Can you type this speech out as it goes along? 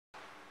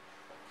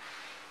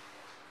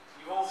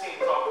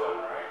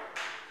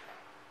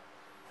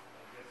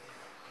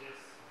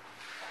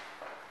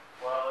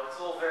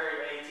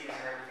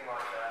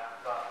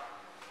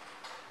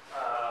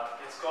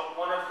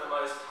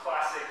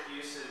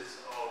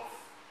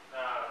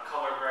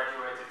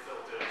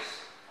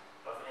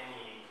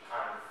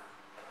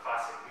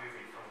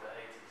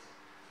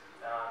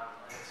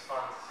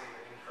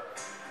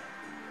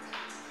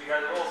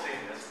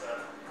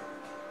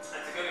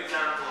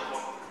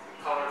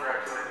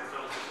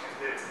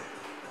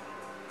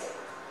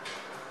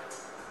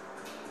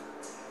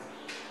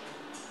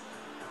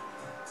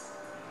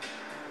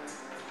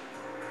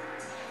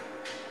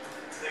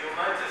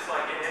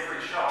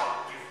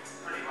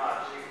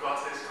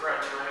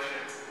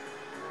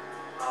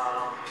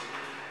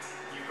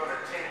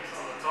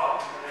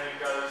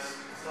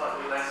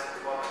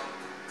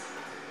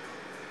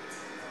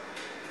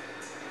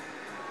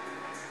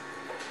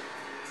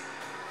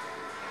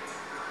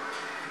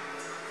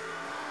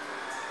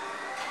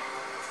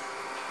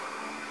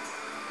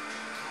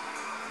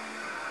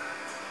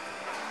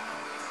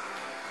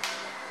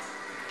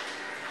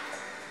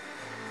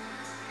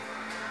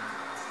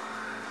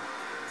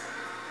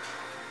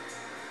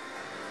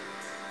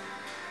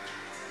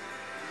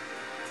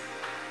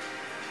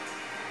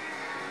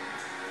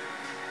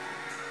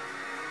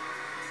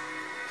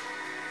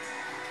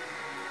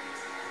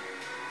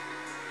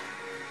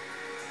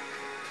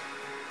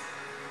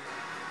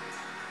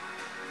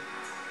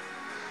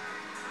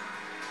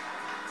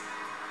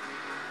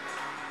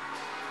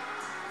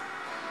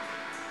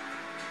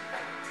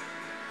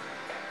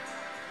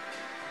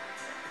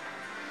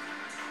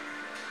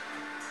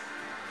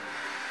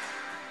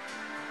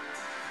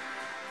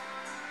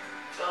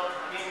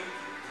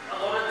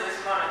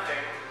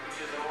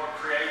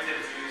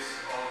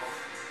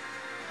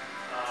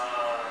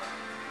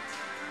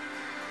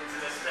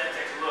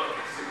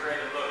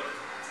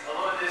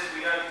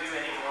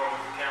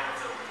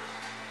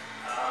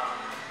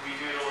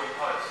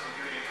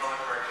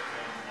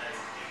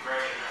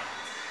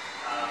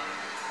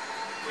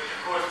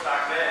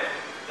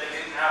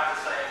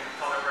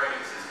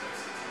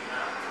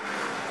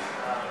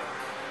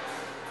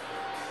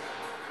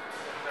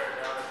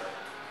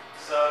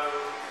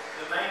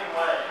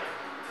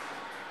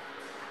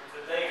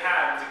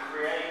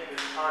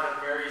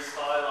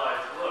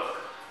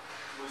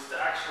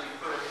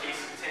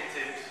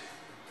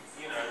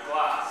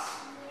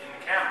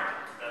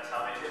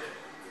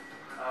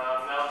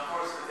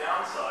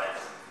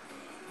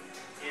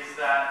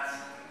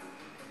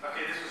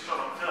okay, this was shot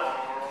on film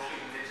and we're all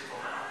shooting digital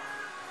now.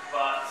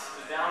 But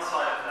the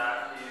downside of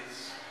that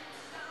is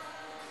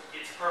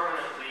it's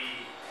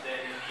permanently then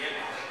in the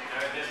image. You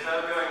know, there's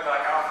no going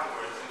back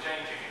afterwards and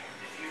changing it.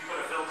 If you put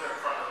a filter in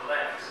front of the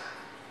lens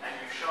and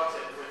you've shot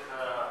it with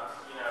a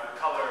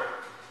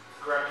color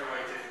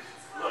graduated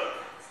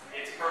look,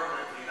 it's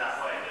permanently that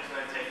way. There's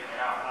no taking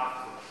it out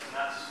afterwards. And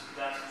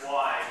that's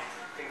why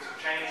things have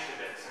changed a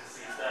bit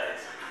since these days.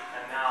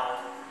 And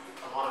now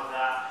a lot of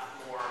that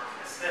more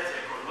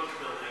aesthetic or look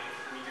building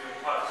we do in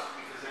post,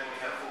 because then we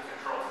have full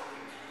control.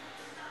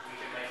 We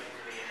can make it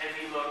really a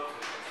heavy look,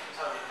 we can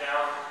tone it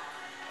down.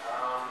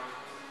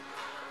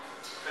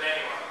 But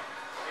anyway,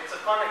 it's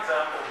a fun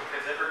example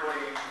because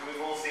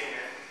we've all seen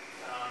it,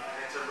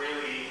 and it's a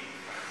really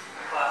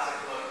classic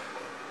look.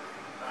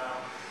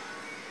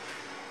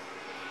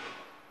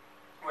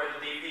 Where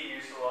the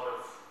DP used a lot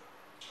of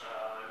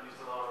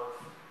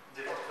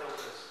different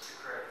filters to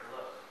create the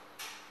look.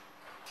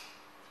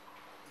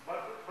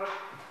 But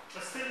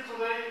still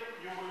today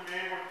you will be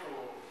able to,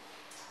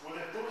 with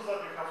the tools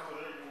that you have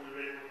today, you will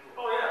be able to.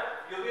 Oh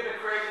yeah, you'll be able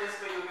to create this,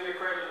 but you'll be able to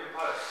create it in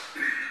post,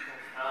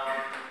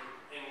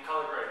 in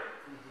color grading.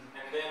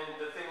 And then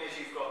the thing is,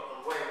 you've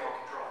got way more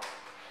control.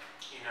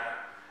 You know,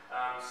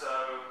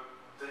 so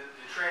the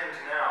trend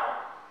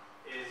now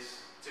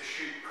is to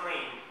shoot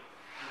clean,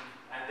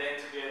 and then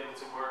to be able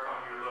to work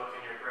on your look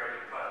and your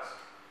grading post.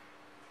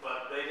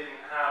 But they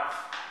didn't have,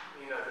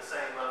 the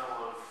same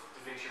level of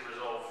DaVinci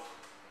Resolve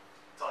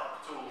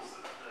type tools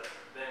that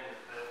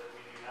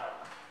we do now.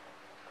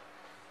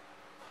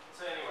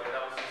 So anyway,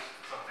 that was just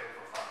something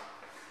for fun.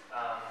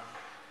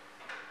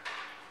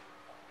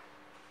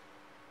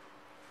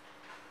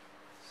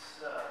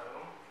 So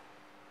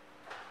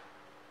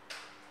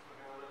we're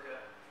going to look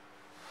at.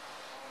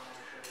 I want to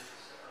make sure this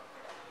is set up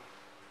properly.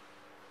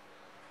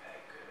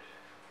 Okay, good.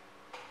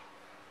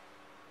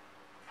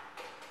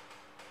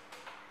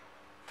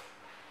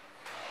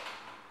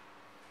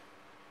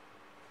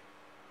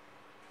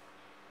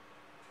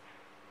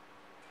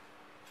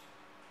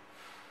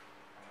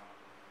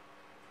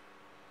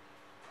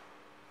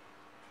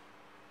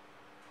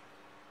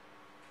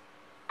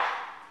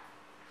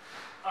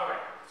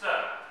 Okay, so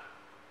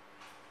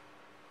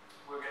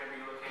we're going to be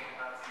looking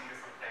at a few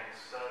different things.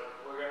 So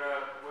we're going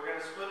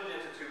to split it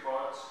into two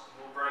parts.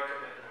 We'll break a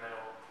bit in the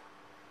middle.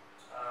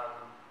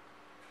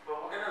 But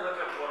we're going to look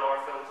at what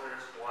are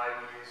filters, why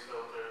we use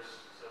filters,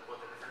 so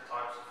what the different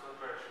types of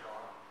filtration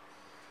are,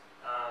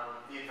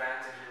 the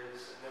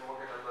advantages, and then we're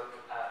going to look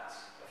at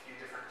a few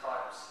different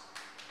types.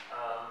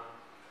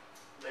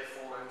 They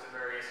fall into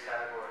various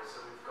categories. So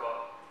we've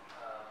got,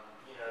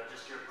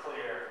 just your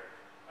clear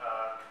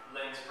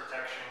lens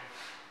protection,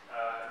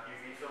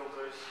 UV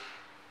filters,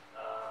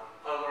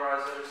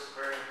 polarizers,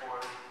 very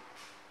important.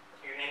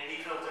 Your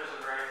ND filters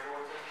are very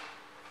important.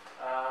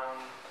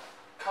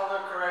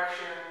 Color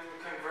correction,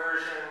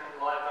 conversion,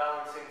 light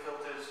balancing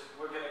filters,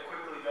 we're going to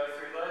quickly go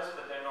through those,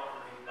 but they're not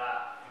really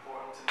that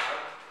important to know.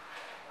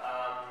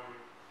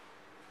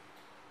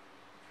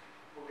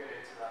 We'll get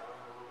into that one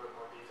in a little bit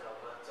more detail,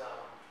 but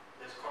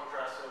there's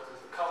contrast filters,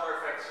 the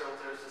color effects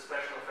filters, the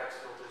special effects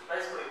filters,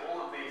 basically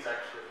all of these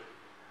actually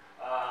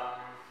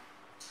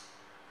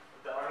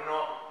that are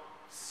not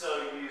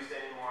so used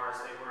anymore as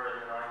they were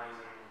in the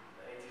 90s and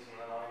the 80s and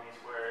the 90s,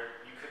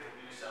 where you couldn't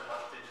do so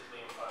much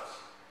digitally in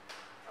post.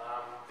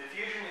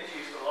 Diffusion is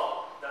used a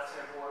lot. That's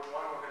an important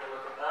one. We're going to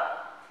look at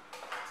that.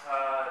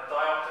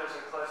 Diopters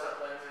and close-up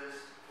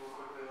lenses we'll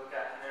quickly look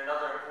at. And then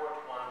another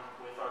important one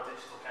with our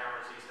digital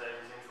cameras these days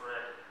is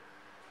infrared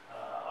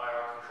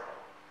IR control.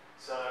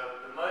 So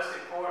the most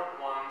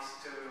important ones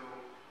to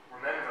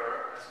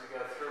remember as we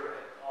go through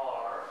it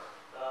are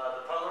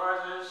the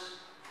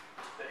polarizers,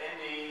 the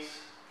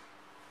NDs,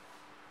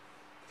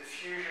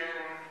 diffusion,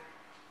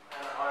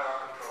 and IR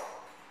control.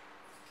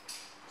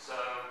 So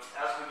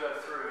as we go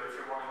through, if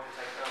you're wanting to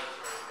take notes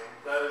or anything,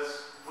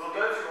 we'll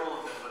go through all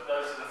of them, but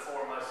those are the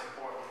four most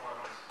important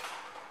ones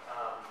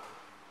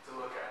to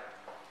look at.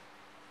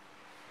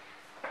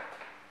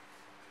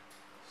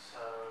 So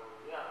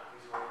yeah,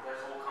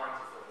 there's all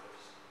kinds of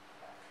filters.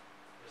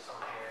 There's some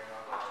here, and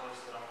I've got others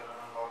that I'm going to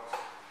unbox.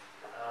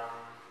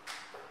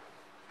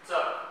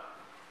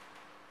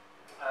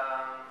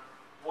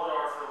 What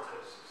are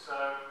filters? So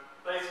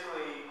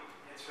basically,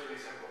 it's really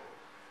simple.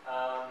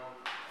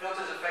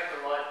 Filters affect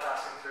the light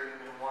passing through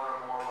them in one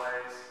or more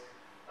ways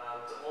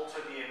to alter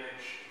the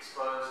image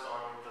exposed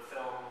on the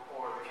film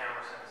or the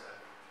camera sensor.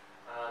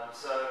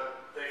 So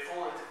they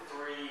fall into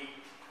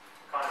three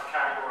kind of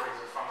categories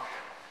of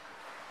function.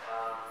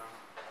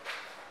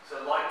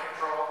 So light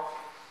control,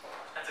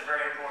 that's a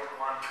very important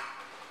one.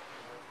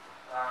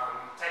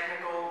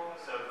 Technical,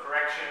 so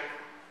correction,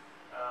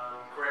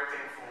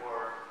 correcting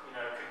for,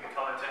 could be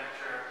color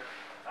temperature.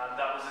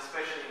 That was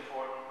especially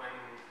important when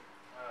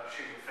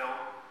shooting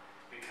film,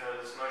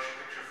 because motion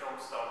picture film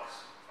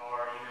stocks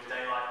are either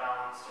daylight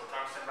balanced or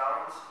tungsten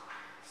balanced.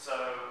 So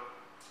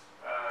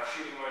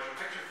shooting motion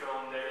picture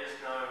film, there is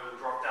no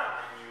drop-down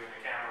menu in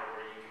the camera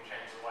where you can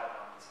change the white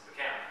balance of the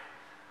camera.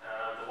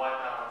 The white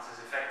balance is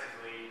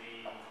effectively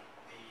the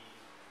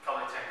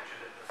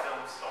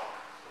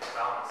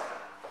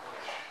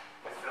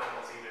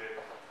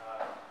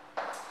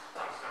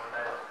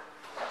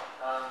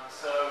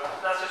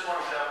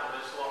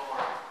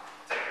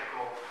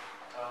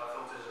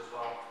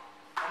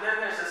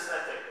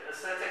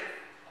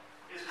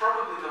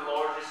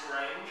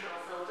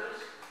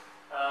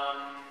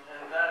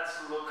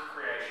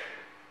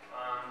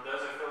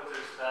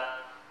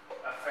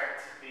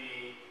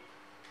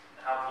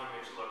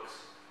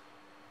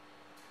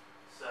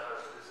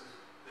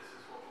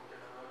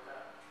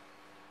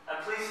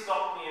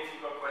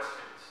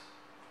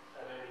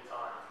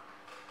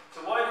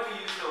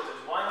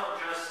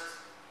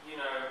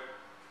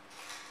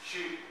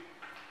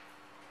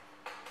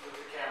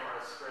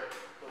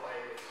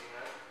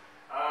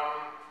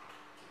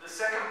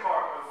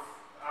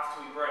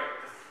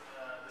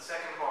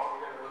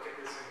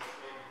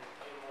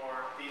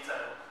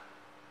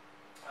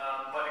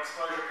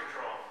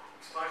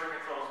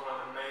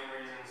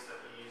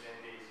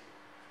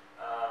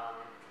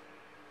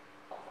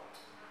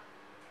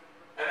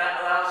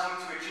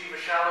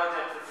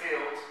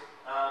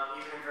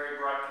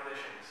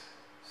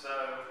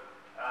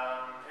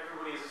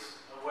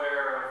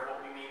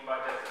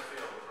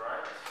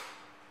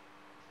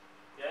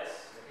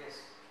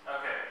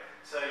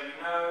So you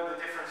know the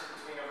difference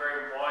between a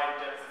very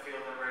wide depth of field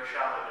and a very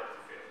shallow depth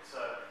of field.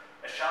 So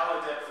a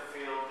shallow depth of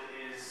field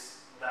is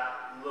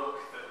that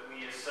look that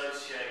we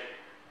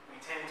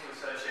tend to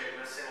associate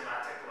with a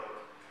cinematic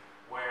look,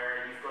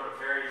 where you've got a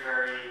very,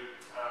 very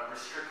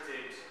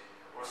restricted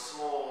or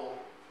small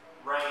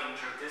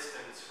range of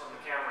distance from the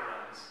camera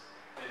lens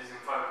that is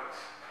in focus.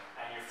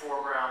 And your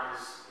foreground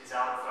is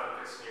out of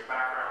focus, and your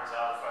background is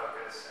out of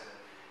focus, and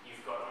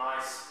you've got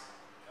nice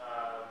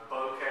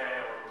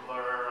bokeh or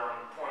blur on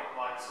point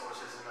light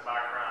sources in the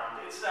background.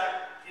 It's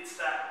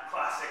that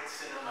classic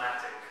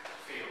cinematic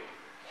feel.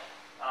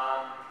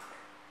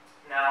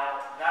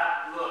 Now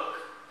that look,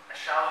 a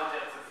shallow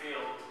depth of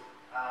field,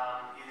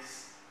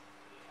 is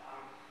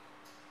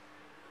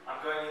I'm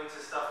going into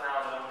stuff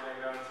now that I'm going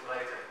to go into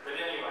later. But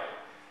anyway,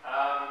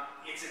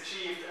 it's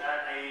achieved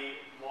at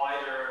a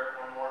wider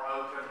or more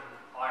open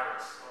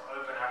iris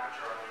or open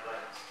aperture on your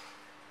lens.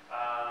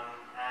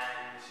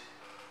 And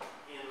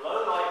in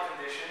low light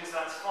conditions,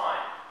 that's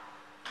fine.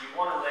 You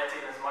want to let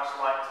in as much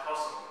light as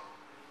possible,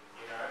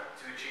 you know,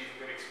 to achieve a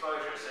good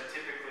exposure. So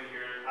typically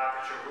your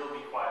aperture will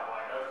be quite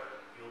wide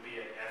open. You'll be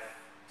at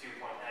f2.8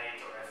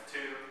 or f2,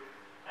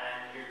 and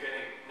you're going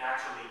to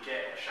naturally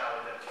get a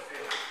shallow depth of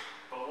field.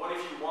 But what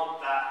if you want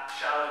that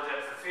shallow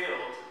depth of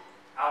field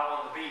out on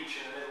the beach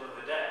in the middle of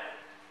the day?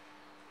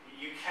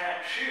 You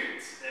can't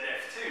shoot at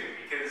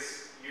f2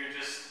 because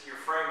your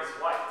frame is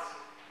white.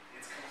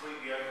 It's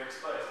completely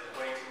overexposed. There's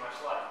way too much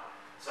light.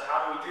 So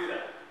how do we do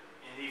that?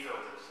 ND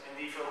filters.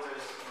 ND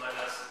filters let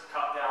us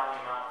cut down the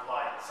amount of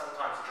light,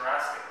 sometimes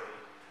drastically,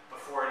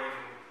 before it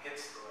even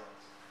hits the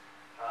lens,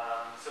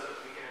 so that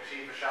we can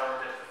achieve a shallow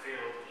depth of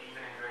field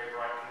even in very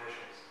bright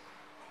conditions.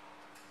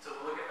 So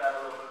we'll look at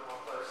that a little bit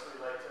more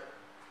closely later.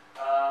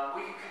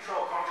 We can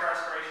control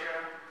contrast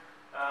ratio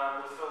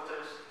with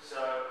filters.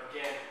 So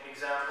again, an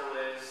example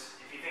is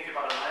if you think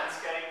about a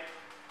landscape,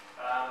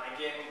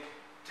 again,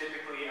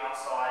 typically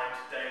outside,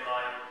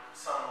 daylight,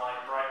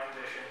 sunlight, bright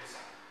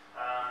conditions,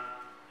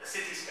 a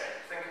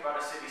cityscape. Think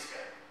about a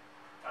cityscape.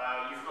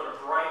 You've got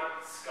a bright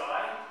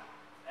sky,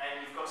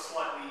 and you've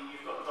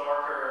got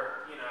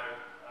darker,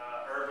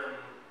 urban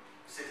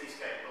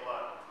cityscape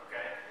below.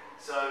 Okay,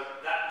 so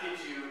that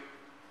gives you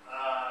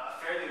a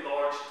fairly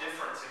large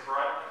difference in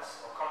brightness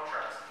or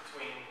contrast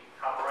between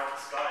how bright the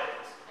sky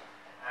is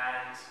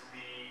and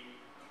the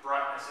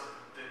brightness of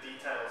the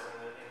details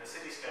in the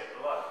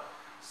cityscape below.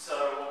 So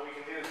what we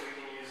can do is we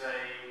can use a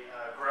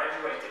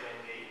graduated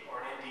ND or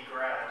an ND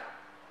grad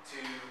to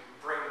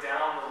bring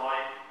down the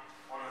light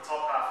on the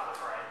top half of the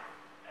frame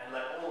and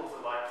let all of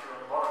the light through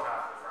on the bottom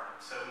half of the frame.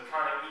 So we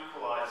kind of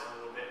equalize a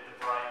little bit the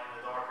bright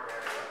and the darker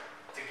area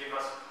to give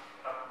us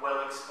a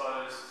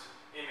well-exposed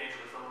image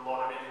with a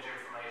lot of image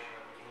information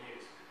that we can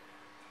use.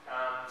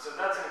 So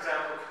that's an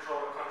example of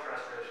control and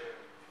contrast ratio.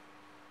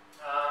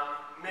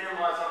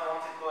 Minimize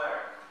unwanted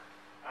glare.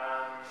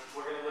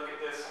 We're going to look at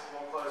this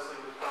more closely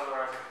with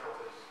polarizing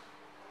filters.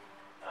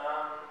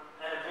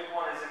 And a big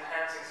one is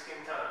enhancing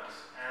skin tones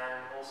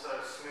and also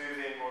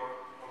smoothing or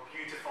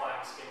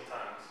beautifying skin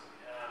tones.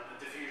 The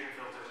diffusion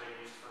filters are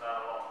used for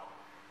that a lot.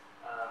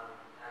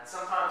 And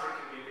sometimes it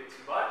can be a bit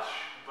too much,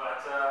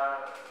 but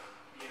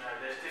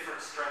there's different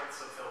strengths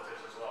of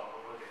filters as well.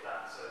 We'll look at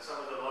that. So some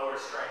of the lower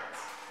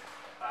strengths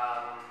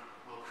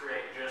will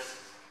create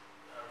just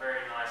a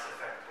very nice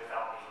effect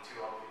without being too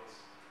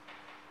obvious.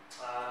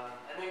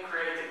 And then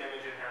creative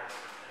image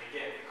enhancement. And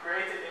again, the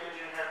creative image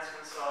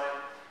enhancement side,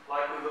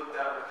 like we looked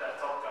at with that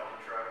Top Gun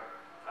intro,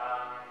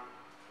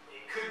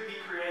 it could be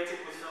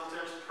created with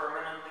filters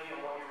permanently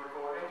in what you're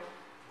recording,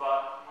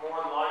 but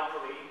more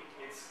likely,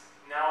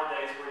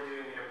 nowadays we're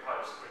doing it in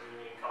post, we're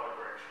doing it in color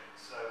correction.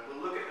 So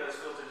we'll look at those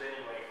filters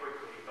anyway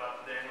quickly,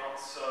 but they're not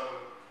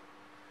so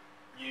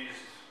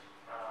used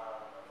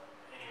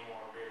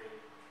anymore, really.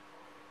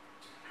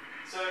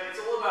 So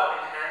it's all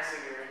about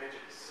enhancing your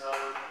images. So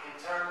in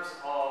terms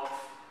of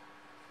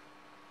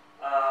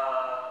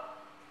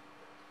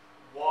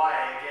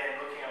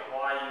looking at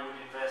why you would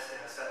invest in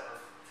a set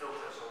of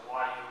filters, or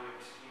why you would,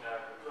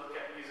 look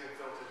at using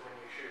filters when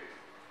you shoot.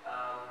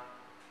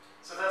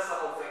 So that's the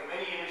whole thing.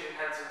 Many image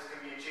enhancements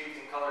can be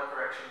achieved in color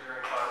correction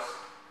during post,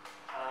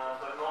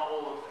 but not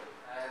all of them.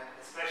 And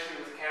especially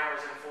with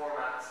cameras and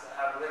formats that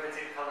have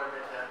limited color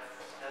bit depth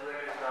and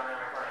limited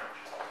dynamic range.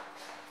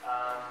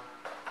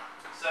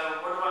 So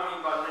what do I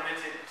mean by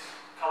limited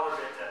color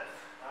bit depth?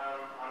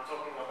 I'm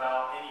talking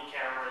about any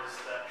cameras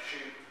that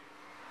shoot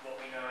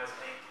what we know as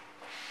we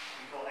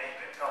call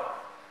 8-bit color.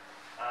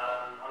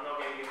 I'm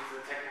not going to get into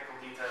the technical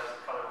details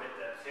of color bit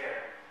depth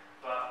here,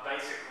 but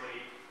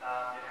basically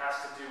it has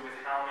to do with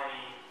how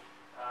many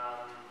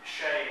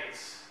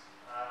shades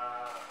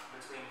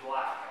between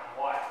black and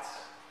white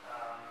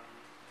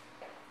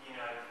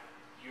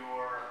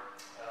your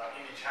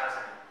image has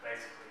in it,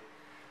 basically.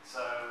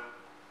 So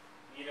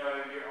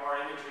our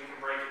image, we can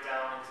break it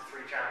down into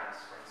 3 channels,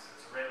 for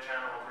instance: a red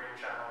channel, a green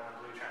channel, and a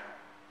blue channel.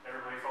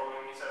 Everybody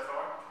following me so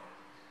far?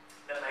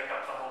 That make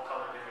up the whole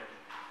colored image.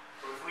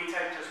 But if we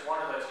take just one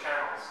of those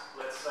channels,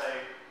 let's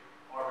say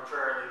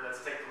arbitrarily,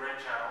 let's take the red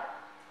channel,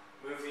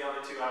 move the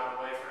other 2 out of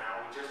the way for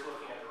now, we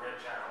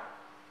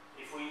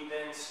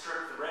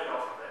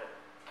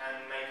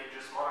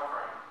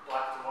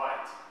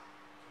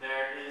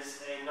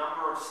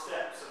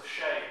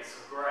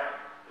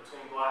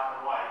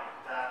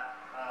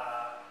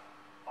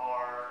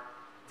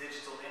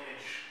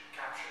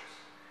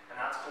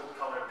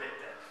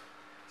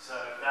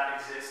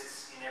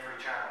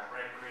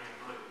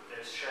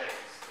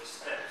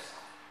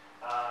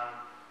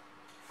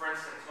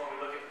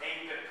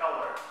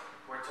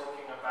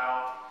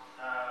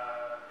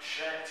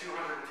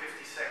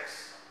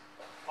 256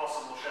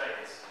 possible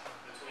shades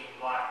between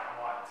black and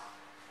white.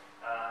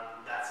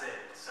 That's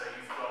it. So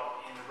you've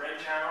got, in the red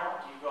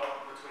channel, you've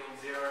got between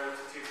 0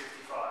 to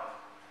 255.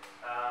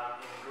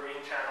 In the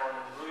green channel and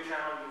in the blue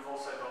channel, you've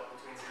also got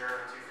between 0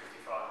 and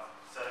 255.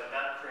 So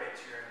that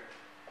creates your image.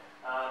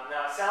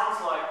 Now it sounds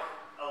like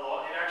a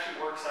lot. It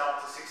actually works out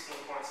to 16.7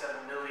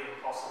 million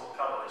possible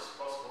colors,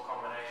 possible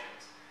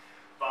combinations.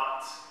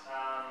 But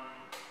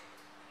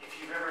if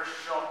you've ever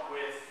shot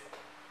with,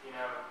 you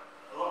know,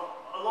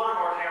 a lot of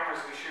our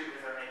cameras we shoot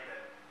with are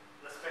 8-bit,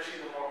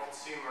 especially the more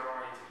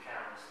consumer-oriented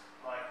cameras,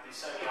 like the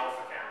Sony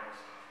Alpha cameras,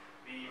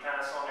 the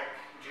Panasonic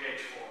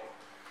GH4,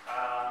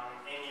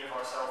 any of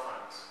our cell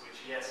phones,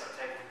 which yes, are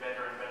taking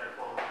better and better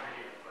quality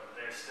video, but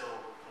they're still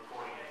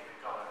recording 8-bit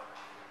color.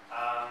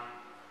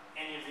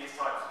 Any of these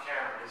types of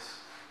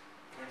cameras,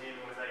 we're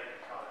dealing with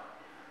 8-bit color.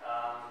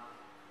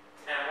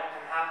 And what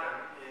can happen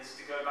is,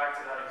 to go back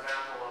to that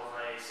example of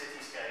a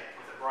cityscape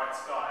with a bright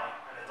sky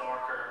and a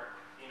darker,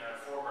 you know,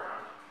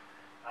 foreground,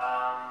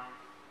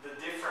 the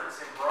difference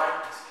in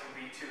brightness can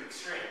be too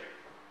extreme.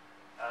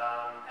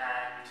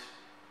 And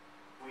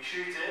we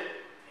shoot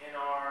it in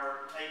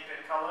our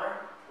 8-bit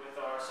color with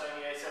our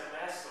Sony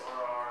A7S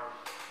or our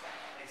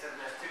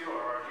A7S II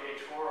or our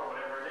GH4 or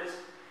whatever it is.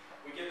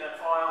 We get that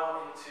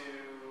file into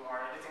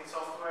our editing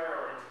software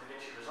or into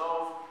DaVinci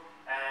Resolve,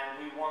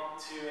 and we want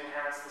to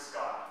enhance the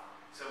sky.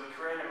 So we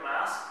create a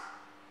mask,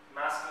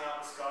 masking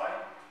out the sky,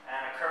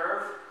 and a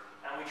curve,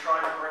 and we try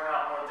to bring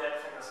out more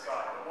depth in the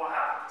sky. But what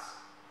happens?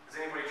 Has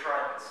anybody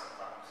tried this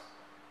sometimes?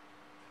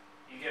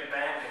 You get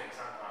banding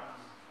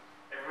sometimes.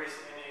 Anybody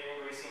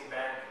seen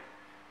banding?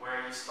 Where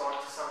you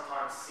start to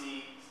sometimes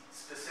see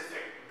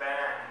specific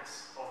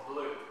bands of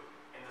blue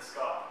in the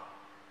sky.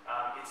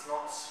 It's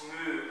not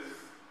smooth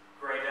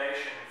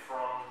gradation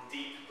from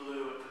deep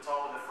blue at the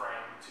top of the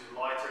frame to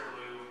lighter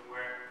blue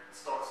where it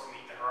starts to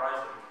meet the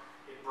horizon.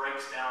 It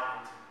breaks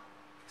down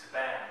into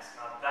bands.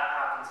 Now that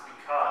happens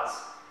because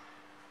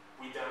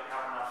we don't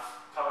have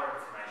enough color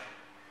information.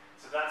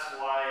 So that's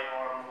why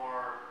our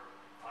more,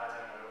 I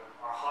don't know,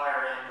 our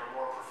higher end or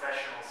more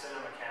professional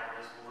cinema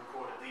cameras will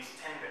record at least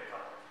 10-bit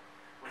color.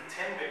 With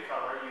 10-bit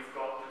color, you've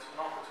got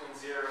not between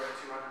 0 and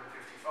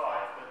 255,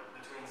 but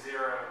between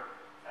 0,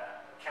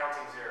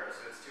 counting 0,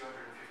 so it's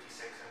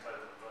 256 in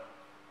total. But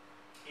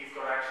you've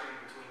got actually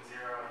between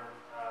 0 and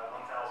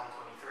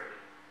 1023.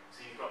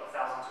 So you've got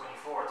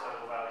 1024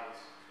 total values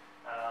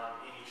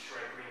in each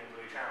red, green, and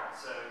blue channel.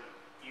 So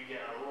you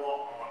get a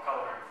lot more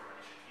color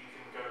information. You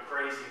can go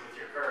crazy with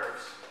your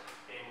curves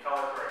in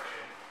color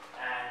correction,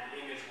 and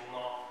the image will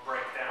not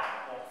break down,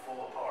 it won't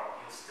fall apart.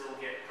 You'll still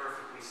get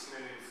perfectly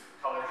smooth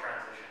color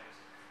transitions.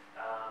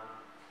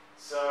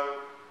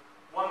 So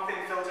one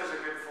thing filters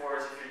are good for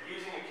is if you're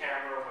using a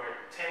camera where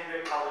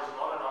 10-bit color is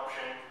not an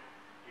option,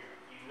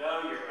 you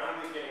know you're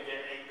only going to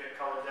get 8-bit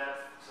color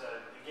depth. So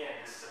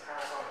again, this is a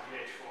Panasonic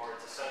GH4,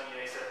 it's a Sony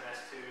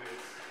A7S II,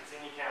 it's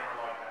any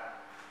camera like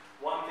that.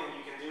 One thing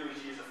you can do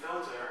is use a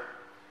filter,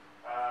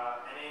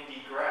 an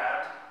ND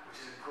grad, which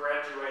is a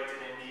graduated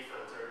ND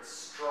filter. It's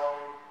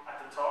strong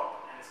at the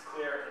top and it's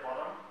clear at the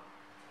bottom.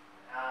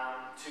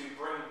 To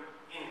bring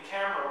in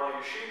camera while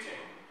you're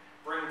shooting,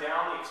 bring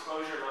down the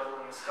exposure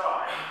level in the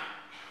sky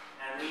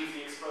and leave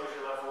the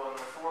exposure level in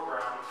the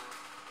foreground,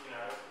 you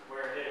know,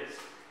 where it is.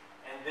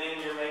 And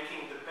then you're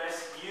making the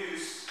best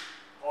use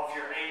of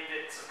your 8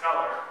 bits of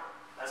color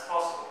as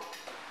possible.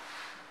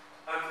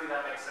 Hopefully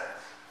that makes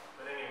sense.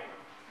 But anyway.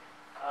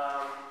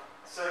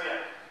 So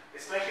yeah,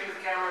 especially with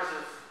cameras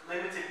of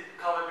limited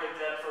color bit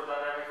depth or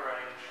dynamic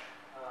range,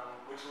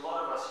 which a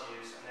lot of us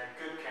use, and they're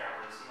good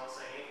cameras, I'm not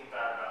saying anything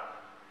bad about them.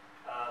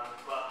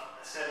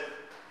 But a set of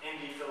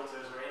ND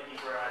filters or ND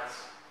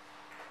grads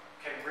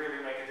can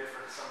really make a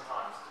difference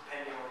sometimes,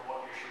 depending on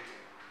what you're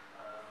shooting.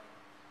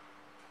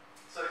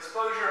 So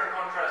exposure and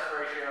contrast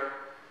ratio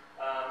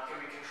can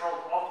be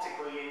controlled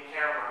optically in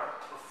camera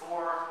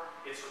before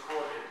it's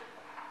recorded,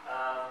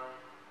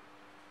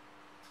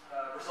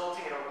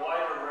 resulting in a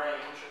wider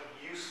range of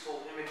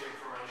useful image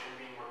information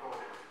being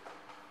recorded.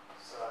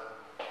 So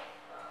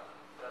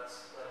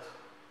that's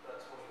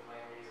one of the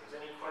main reasons.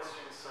 Any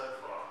questions so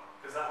far?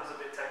 Because that was a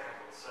bit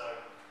technical. So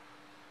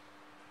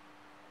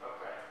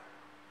okay,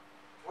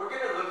 we're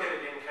going to look at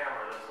it in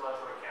camera. That's why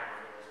I put a camera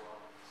here as well.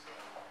 So,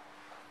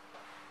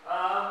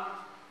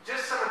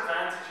 just some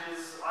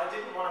advantages. I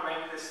didn't want to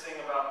make this thing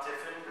about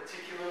Tiffen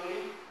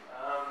particularly.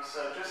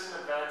 So just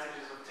some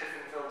advantages of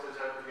Tiffen filters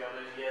over the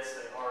others. Yes,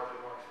 they are a bit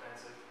more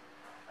expensive,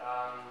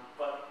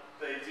 but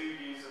they do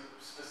use a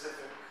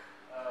specific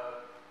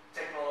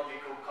technology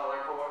called color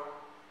core,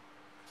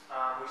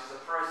 which is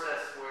a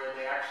process where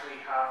they actually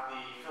have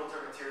the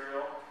filter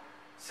material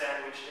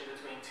sandwiched in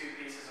between two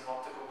pieces of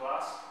optical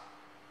glass,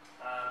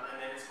 and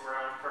then it's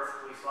ground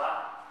perfectly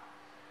flat.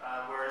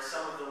 Whereas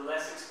some of the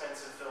less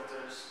expensive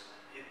filters,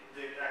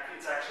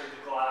 it's actually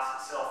the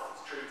glass itself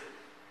that's treated.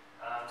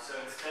 So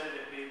instead of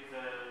it being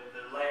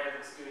the layer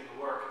that's doing the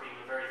work being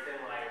a very thin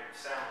layer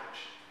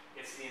sandwich,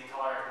 it's the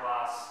entire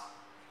glass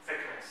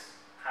thickness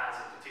has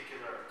a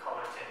particular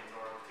color tint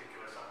or a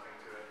particular something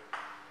to it.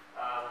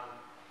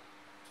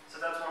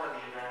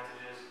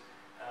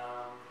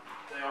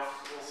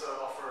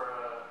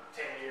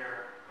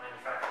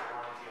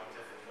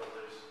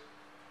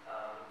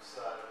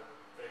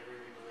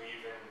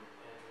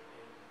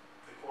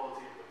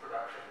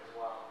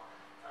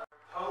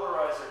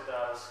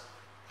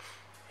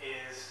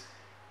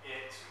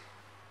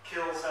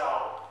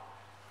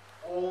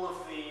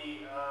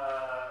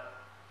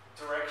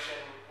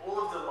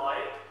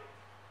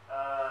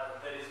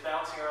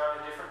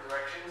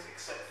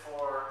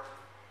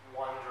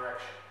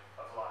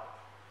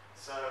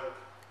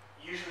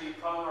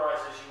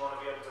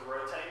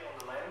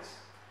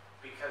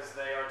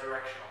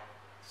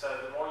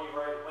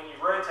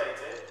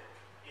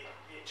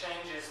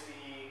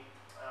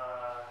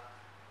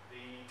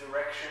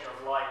 distribution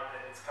of light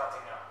that it's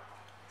cutting out.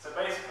 So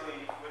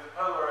basically, with a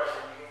polarizer,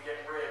 you can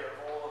get rid of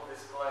all of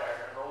this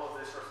glare and all of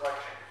this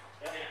reflection.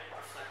 Yeah,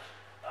 reflection.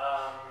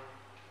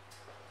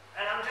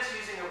 And I'm just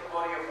using a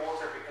body of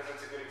water because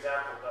it's a good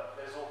example, but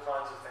there's all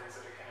kinds of things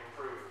that it can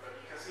improve. But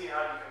you can see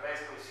how you can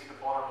basically see the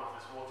bottom of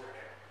this water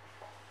here.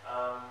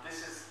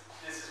 This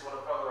is what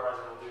a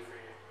polarizer will do for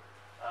you.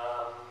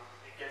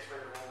 It gets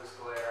rid of all this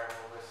glare and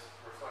all this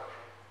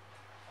reflection.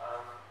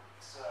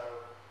 So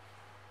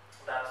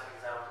that's an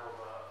example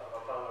of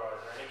a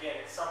polarizer. And again,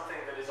 it's something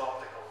that is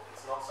optical.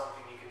 It's not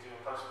something you can do in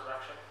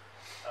post-production.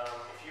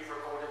 If you've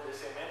recorded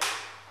this image,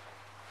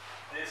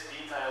 this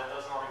detail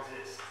does not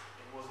exist.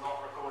 It was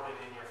not recorded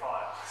in your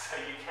file, so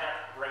you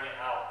can't bring it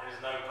out. There's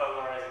no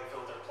polarizing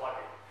filter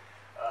plugin.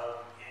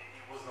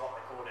 It was not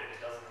recorded. It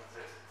doesn't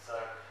exist. So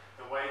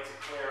the way to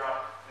clear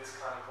up this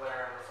kind of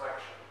glare and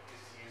reflection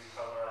is to use a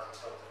polarizing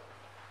filter.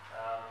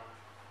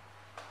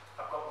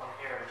 I've got one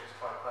here which is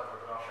quite clever,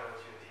 but I'll show it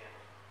to you at the end.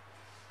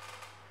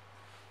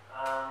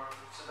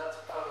 So that's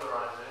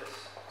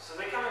polarizers. So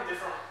they come in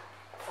different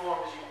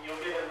forms.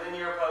 You'll get a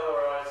linear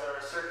polarizer,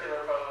 a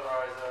circular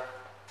polarizer,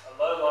 a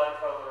low light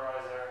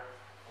polarizer,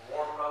 a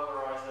warm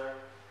polarizer,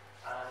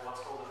 and what's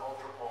called an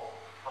ultrapole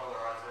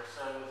polarizer.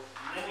 So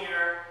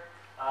linear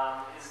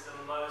is the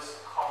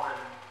most common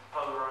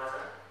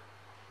polarizer.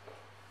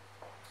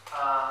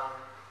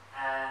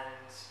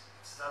 And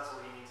so that's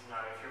all you need to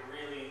know. If you're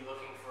really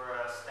looking for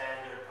a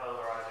standard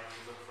polarizer,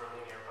 you look for a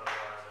linear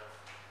polarizer.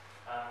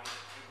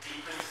 It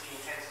deepens the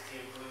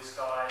intensity of blue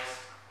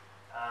skies,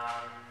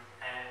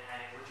 and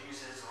it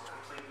reduces or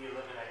completely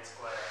eliminates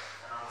glare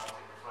and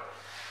unwanted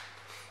reflection.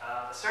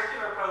 The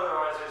circular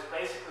polarizer is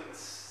basically,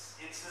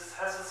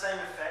 has the same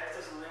effect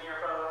as a linear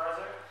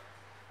polarizer,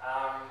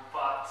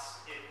 but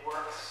it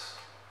works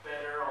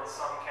better on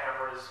some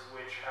cameras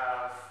which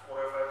have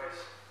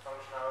autofocus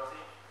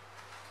functionality.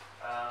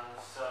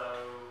 So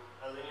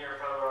a linear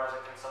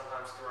polarizer can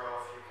sometimes throw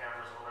off your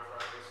camera's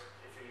autofocus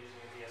if you're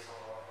using a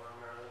DSLR or a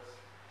mirrorless.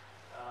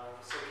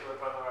 The circular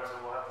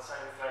polarizer will have the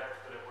same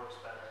effect, but it works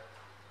better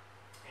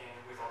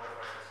with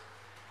autofocus.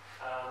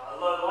 A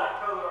low light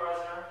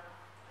polarizer,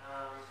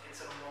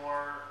 it's a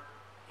more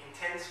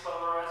intense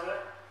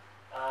polarizer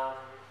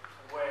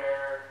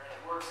where it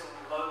works in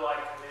low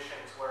light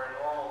conditions where a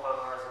normal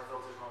polarizer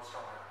filter is not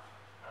strong enough.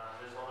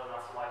 There's not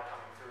enough light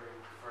coming through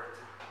for it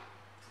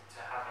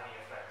to have any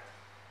effect.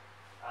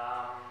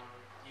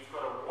 You've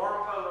got a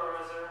warm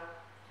polarizer.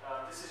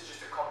 This is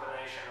just a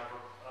combination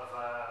of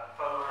a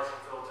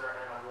polarizing filter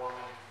and a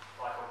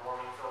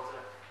warming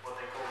filter, what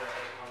they call their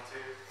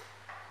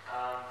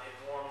 812. It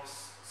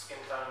warms skin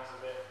tones a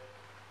bit.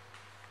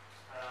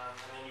 And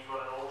then you've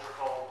got an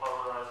ultrapole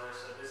polarizer.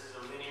 So this is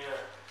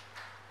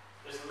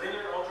there's a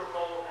linear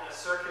ultrapole and a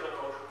circular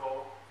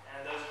ultrapole,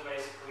 and those will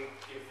basically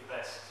give the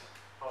best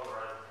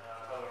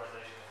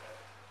polarization effect.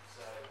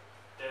 So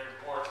they're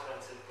more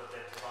expensive, but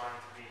they're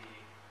designed to be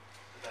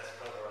the best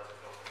polarizer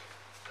filter.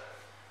 So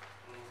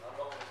I'm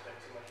not going to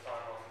spend too much time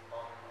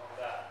on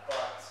that,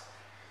 but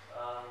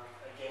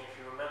again, if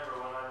you remember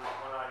when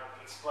I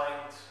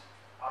explained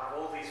out of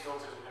all these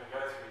filters we're going to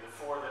go through, the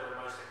 4 that are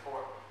most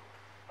important,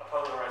 a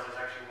polarizer is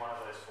actually one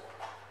of those 4.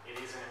 It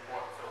is an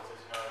important filter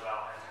to know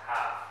about and to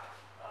have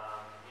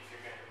if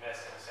you're going to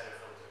invest in a set of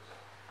filters.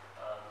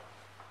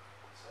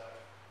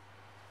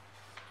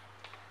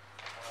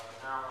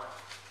 Now I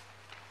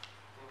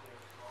think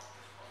there's not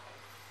this one.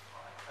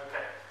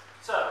 Okay,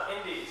 so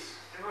indies.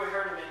 Everybody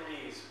heard of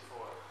indies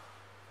before?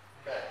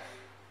 Okay.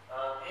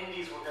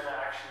 Indies we're going to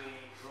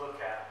actually look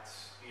at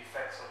the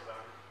effects of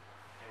them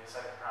in the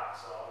second half,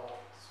 so I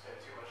won't spend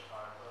too much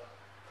time. But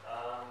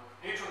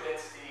neutral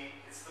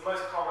density, it's the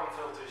most common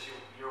filters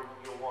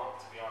you'll want,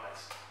 to be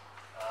honest.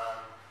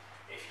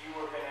 If you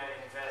were going to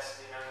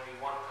invest in only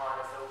one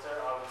kind of filter,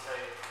 I would say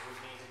it would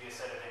need to be a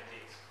set of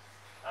NDs,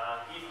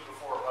 even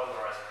before a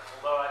polarizer.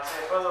 Although I'd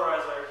say a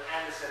polarizer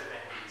and a set of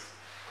NDs,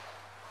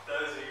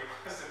 those are your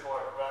most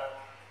important.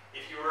 But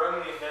if you were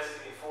only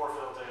investing in 4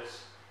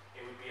 filters,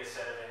 it would be a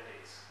set of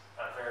NDs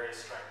at various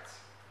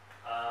strengths,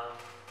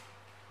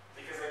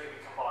 because they can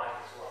be combined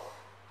as well.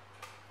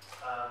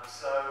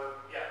 So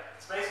yeah,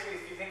 it's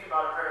basically, if you think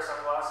about a pair of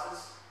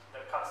sunglasses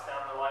that cuts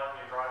down the light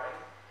when you're driving,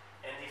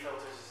 ND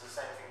filters is the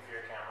same thing for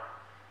your camera.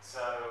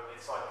 So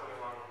it's like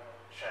putting on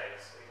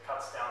shades. It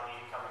cuts down the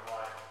incoming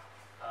light.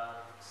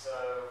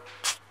 So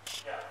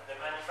yeah, they're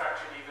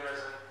manufactured either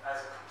as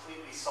a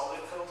completely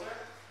solid filter.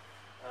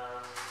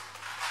 I'll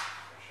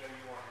show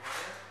you one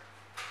here.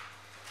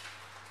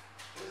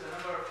 There's a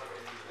number of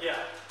NDs.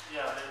 Yeah,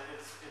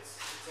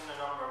 it's in a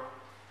number.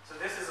 So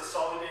this is a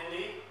solid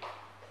ND.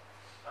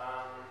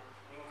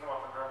 You can come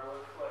up and have a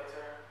look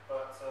later,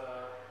 but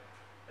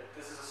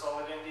this is a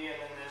solid ND, and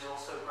then there's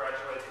also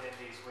graduated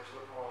NDs, which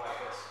look more like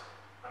this.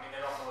 I mean,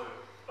 they're not blue,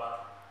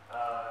 but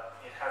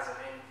it has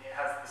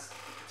this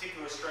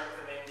particular strength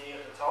of ND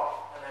at the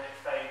top, and then it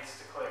fades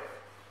to clear.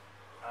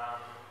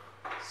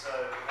 So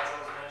as I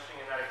was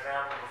mentioning in that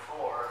example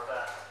before, of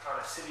that kind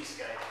of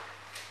cityscape,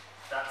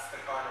 that's the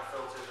kind of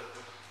filter that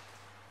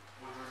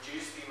would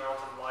reduce the amount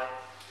of light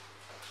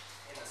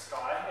in the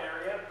sky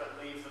area, but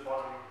leave the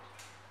bottom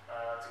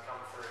to come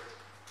through,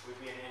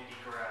 would be an ND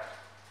grad.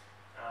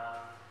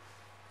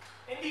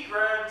 ND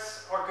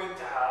grads are good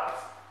to have.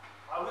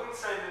 I wouldn't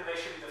say that they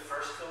should be the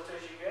first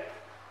filters you get.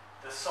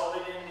 The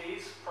solid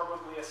NDs,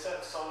 probably a set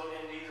of solid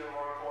NDs are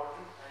more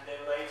important, and then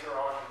later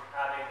on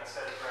adding a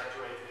set of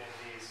graduated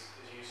NDs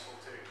is useful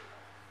too.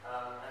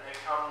 And they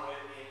come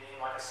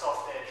in like a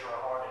soft edge or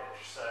a hard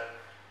edge. So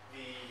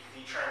the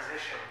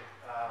transition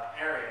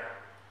area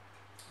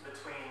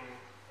between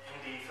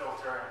ND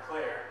filter and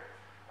clear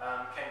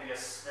can be a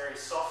very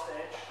soft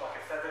edge, like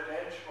a feathered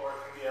edge, or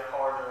it can be a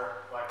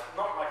harder, like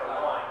not like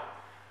a line,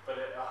 but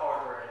a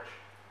harder edge.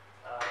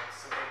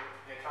 So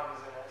it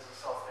comes in as a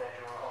soft edge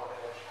or a hard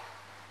edge.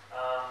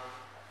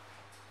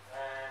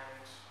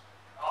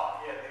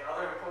 The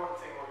other important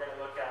thing we're going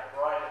to look at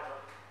right at the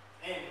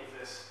end of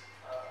this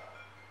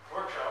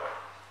workshop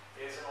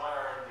is an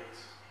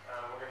IRMDs.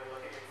 We're going to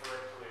look at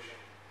infrared pollution.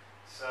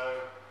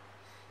 So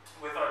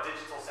with our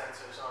digital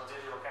sensors on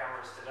digital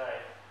cameras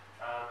today,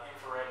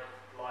 infrared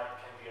light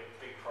can be a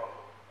big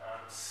problem.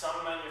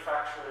 Some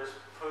manufacturers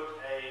put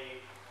a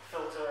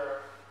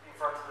filter in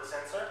front of the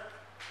sensor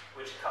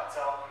which cuts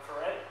out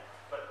infrared,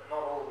 but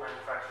not all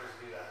manufacturers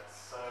do that.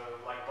 So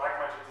like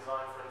Blackmagic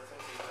Design, for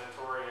instance, is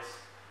notorious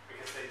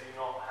because they do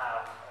not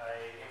have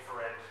an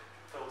infrared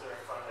filter in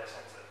front of their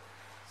sensor.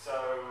 So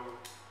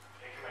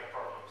it can make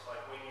problems.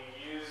 Like when you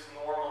use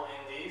normal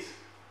NDs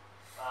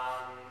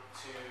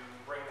to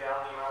bring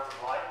down the amount of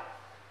light,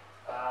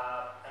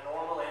 a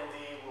normal ND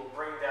will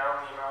bring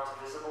down the amount of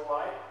visible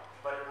light,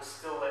 but it will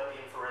still let the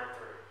infrared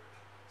through.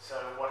 So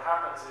what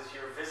happens is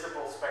your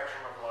visible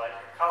spectrum of light,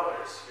 your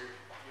colors,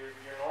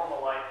 your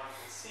normal light you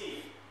can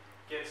see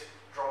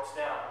drops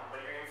down, but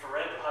your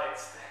infrared light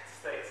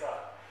stays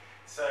up.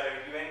 So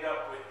you end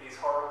up with these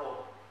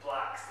horrible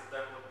blacks that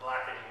don't look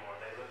black anymore.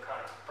 They look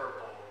kind of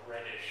purple,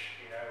 reddish,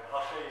 you know.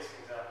 I'll show you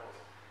some examples.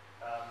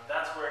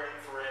 That's where an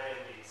infrared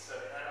ND. So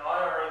an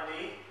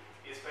IRND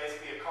is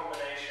basically a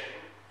combination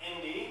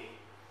ND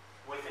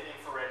with an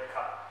infrared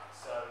cut.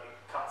 So it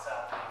cuts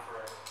out the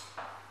infrared.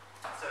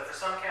 So for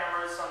some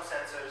cameras, some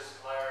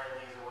sensors,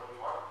 IRNDs are what we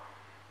want.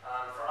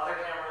 For other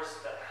cameras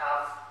that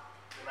have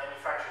the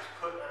manufacturers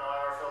put an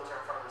IR filter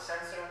in front of the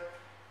sensor,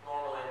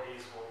 normal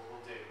NDs will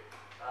do.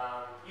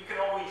 You can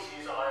always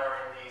use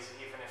IRNDs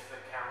even if the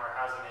camera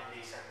has an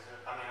ND sensor,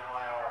 an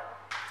IR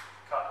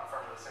cut in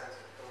front of the sensor,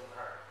 it doesn't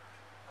hurt.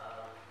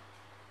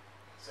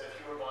 So if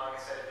you were buying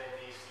a set of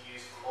NDs to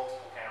use for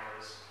multiple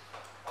cameras,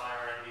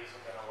 IRNDs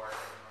are going to work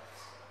anyway.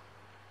 So,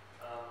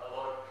 a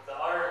lot of the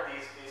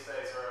IRNDs these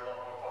days are a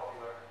lot more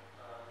popular.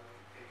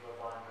 People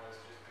are buying those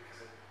just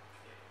because it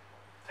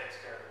takes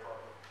care of the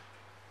problem.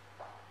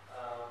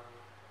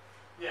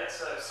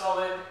 So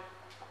solid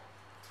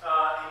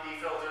ND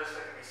filters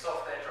that can be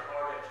soft edge or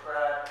hard edge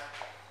grad,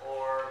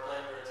 or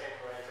blend or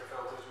attenuator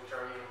filters, which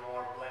are even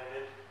more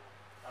blended.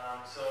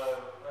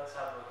 So let's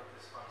have a look at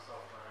this fun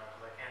software now,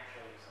 because I can't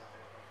show you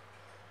something.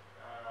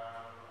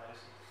 I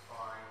just need to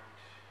find an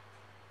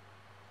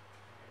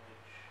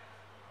image.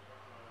 I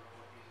don't know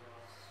what these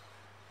are.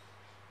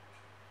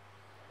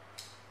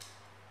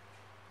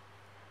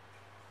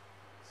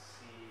 Let's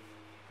see.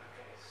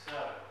 Okay, so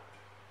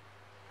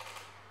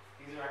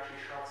these are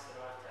actually shots that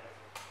I've taken.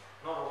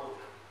 Not all of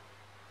them,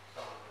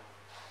 some of them.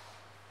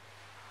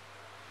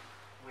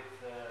 With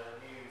the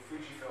new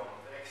Fujifilm,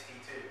 the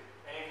X-T2.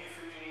 Any of you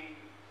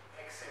Fuji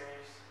X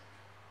series?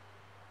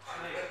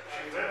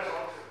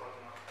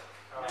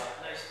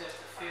 Nice stuff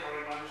to feel.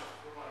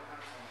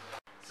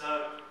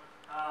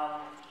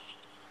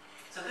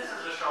 So this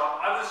is a shot.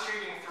 I was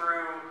shooting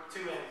through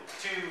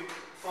two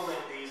full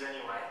NDs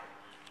anyway,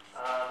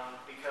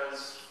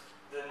 because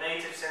the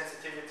native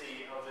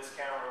sensitivity of this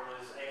camera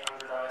was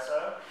 800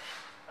 ISO,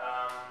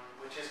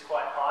 which is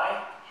quite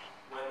high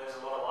when there's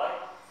a lot of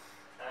light.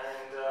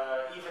 And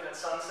even at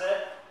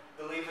sunset,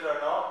 believe it or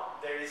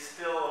not, there is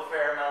still a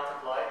fair amount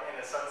of light in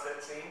a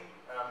sunset scene.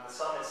 The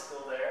sun is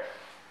still there.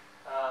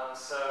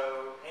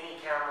 So any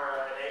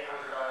camera at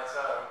 800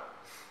 ISO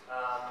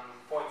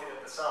pointed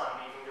at the sun,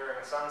 even during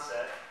a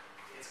sunset,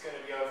 it's going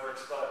to be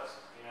overexposed,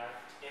 you know,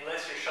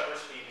 unless your shutter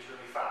speed is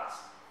really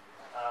fast.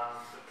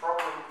 The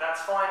problem,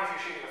 that's fine if you're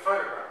shooting a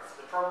photograph.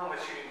 The problem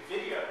with shooting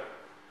video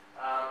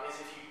is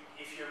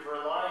if you're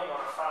relying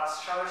on a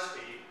fast shutter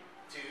speed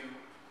to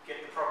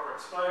get the proper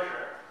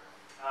exposure,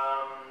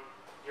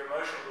 your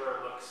motion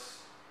blur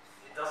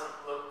it doesn't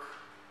look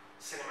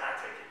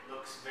cinematic. It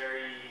looks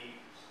very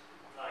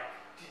like,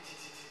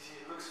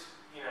 it looks,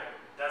 you know,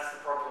 that's the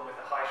problem with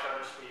a high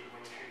shutter speed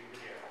when you're shooting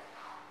video.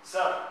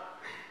 So,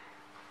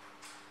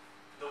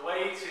 the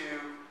way to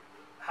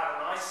have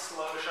a nice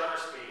slow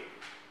shutter speed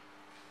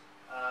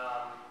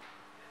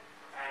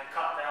and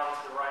cut down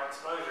to the right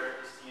exposure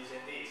is to use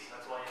NDs.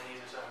 That's why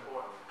NDs are so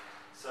important.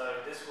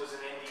 So this was an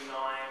ND9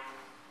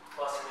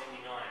 plus an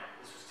ND9.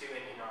 This was two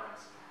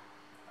ND9s.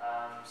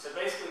 So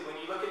basically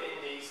when you look at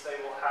NDs, they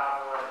will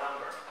have a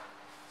number.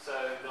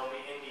 So there'll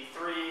be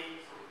ND3,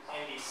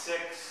 ND6,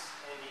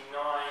 ND9,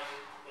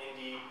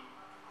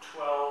 ND12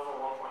 or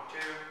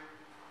 1.2.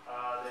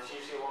 There's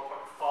usually a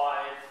 1.5.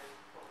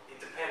 It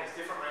depends.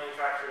 Different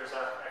manufacturers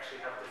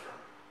actually have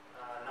different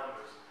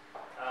numbers.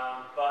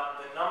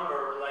 But the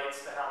number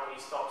relates to how many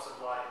stops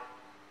of light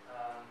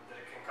that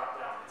it can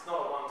cut down. It's not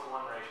a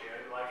 1-to-1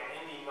 ratio. Like an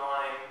ND9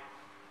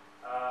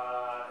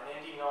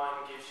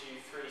 gives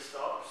you 3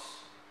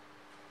 stops,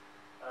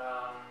 3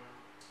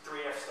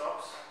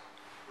 f-stops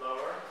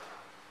lower,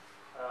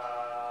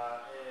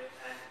 and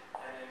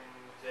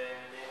then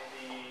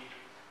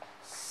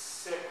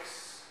ND6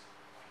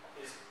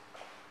 is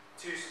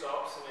 2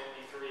 stops, and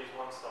ND3 is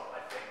 1 stop,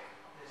 I think.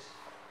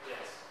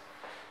 Yes.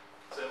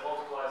 So it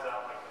multiplies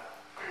out like that.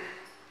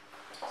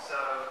 So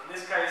in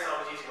this case, I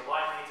was using a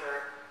light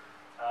meter,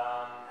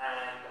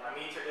 and I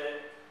metered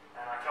it,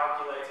 and I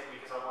calculated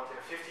because I wanted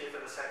a 50th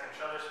of a second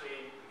shutter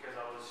speed because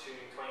I was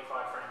shooting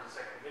 25 frames a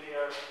second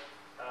video.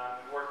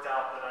 It worked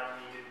out that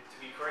I needed, to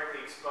be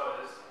correctly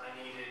exposed, I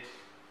needed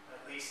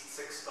at least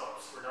 6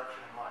 stops reduction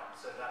in light.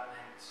 So that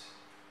meant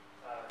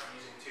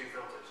using 2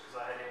 filters because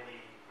I had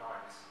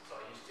ND9s, so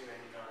I used 2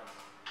 ND9s.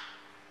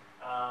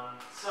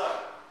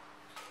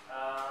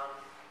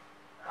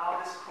 How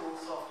this cool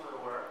software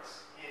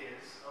works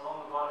is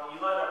along the bottom, you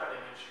load up an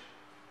image,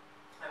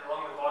 and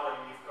along the bottom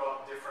you've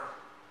got different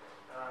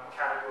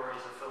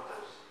categories of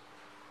filters.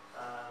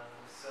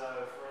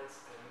 So for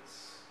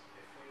instance,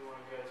 if we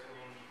want to go to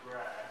an ND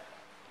grad,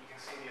 you can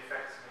see the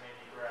effects of an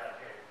ND grad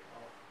here.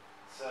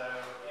 So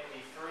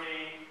ND3,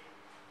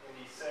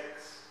 ND6,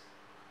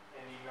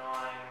 ND9,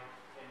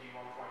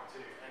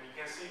 ND1.2, and you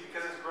can see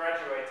because it's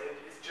graduated,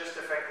 it's just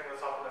affecting the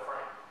top of the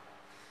frame.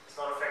 It's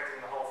not affecting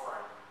the whole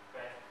frame.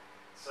 Okay?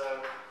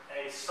 So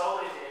a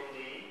solid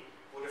ND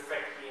would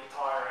affect the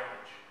entire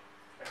image.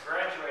 A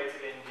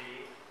graduated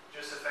ND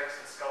just affects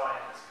the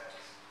sky in this case.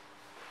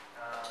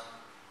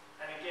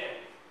 And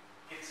again,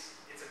 it's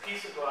a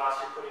piece of glass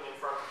you're putting in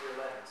front of your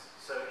lens,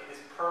 so it is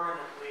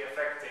permanently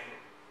affecting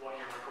what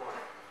you're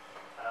recording.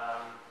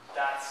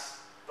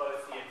 That's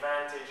both the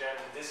advantage and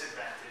the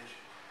disadvantage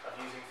of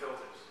using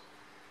filters.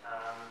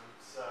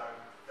 So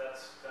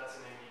that's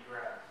an ND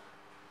grad.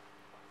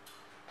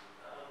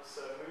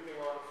 So moving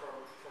on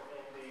from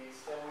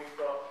NDs, then we've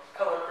got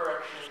color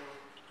correction,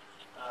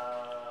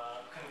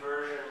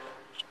 conversion,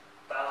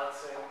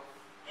 balancing.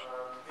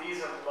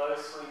 These are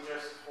mostly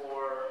just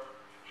for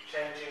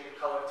changing the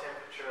color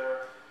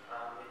temperature.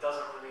 It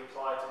doesn't really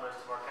apply to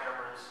most of our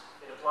cameras.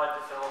 It applied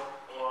to film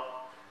a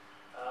lot,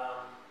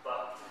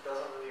 but it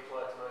doesn't really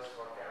apply to most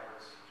of our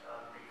cameras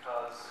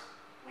because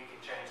we can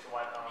change the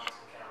white balance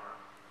in camera.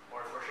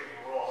 Or if we're shooting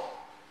raw,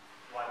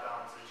 white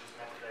balance is just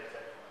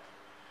metadata anyway.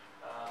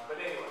 But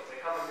anyways, they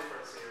come in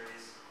different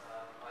series.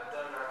 I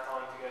don't have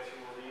time to go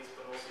through all these,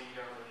 but also you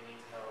don't really need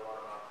to know a lot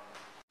about them.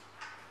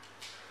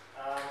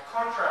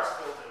 Contrast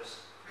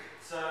filters.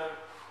 So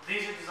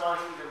these are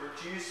designed to either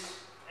reduce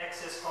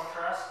excess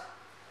contrast,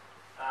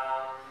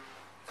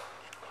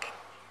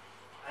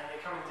 and they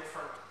come in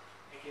different,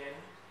 again,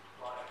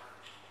 like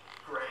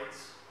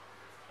grades.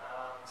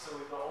 So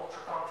we've got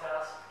ultra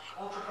contrast.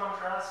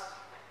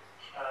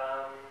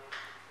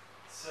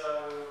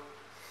 So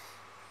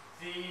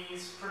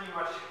these pretty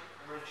much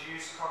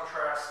reduce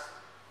contrast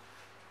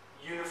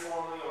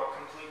uniformly or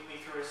completely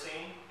through a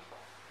scene.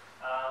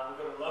 We've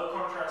got a low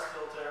contrast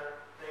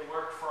filter. They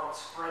work from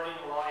spreading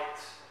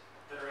light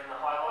that are in the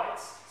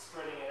highlights,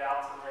 spreading it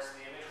out to the rest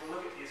of the image. We'll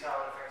look at these, how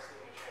it affects the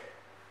image here.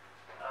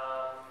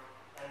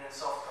 And then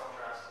soft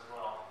contrast as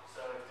well.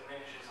 So it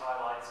diminishes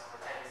highlights and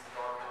retains the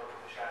dark look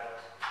of the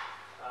shadows.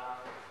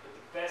 But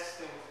the best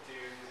thing to do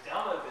is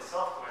download this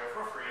software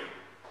for free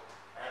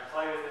and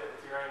play with it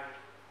with your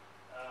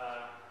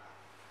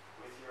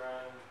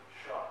own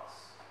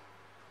shots.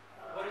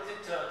 What is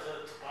it to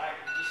buy?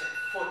 You said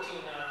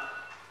 14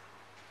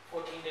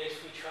 days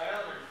free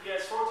trial? Or? Yeah,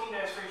 it's 14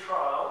 days free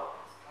trial.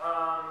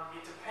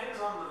 It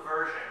depends on the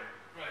version.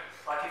 Right.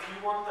 Like if you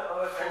want the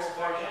OFX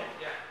version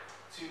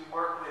to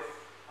work with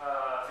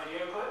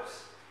video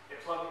clips,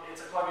 it's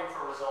a plugin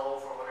for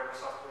Resolve or whatever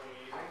software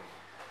you're using.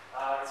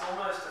 It's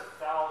almost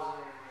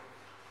 1,000.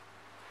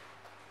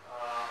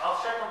 I'll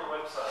check on the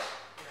website.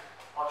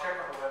 Yeah. I'll check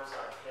on the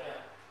website.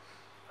 Yeah.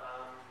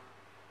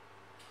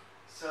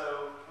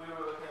 So we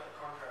were looking at the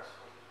contrast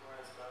filters. Where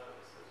is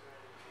those? Those are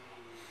in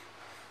the.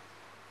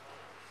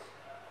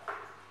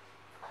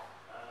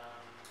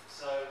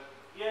 So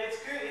yeah, it's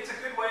good. It's a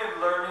good way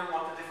of learning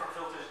what the different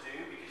filters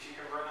do because you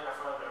can bring in a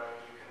photo and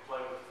you can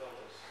play with the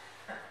filters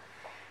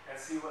and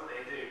see what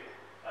they do.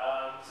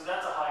 So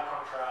that's a high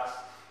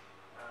contrast.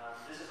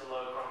 This is a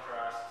low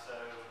contrast. So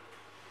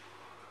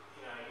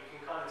you know you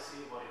can kind of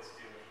see what it's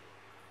doing.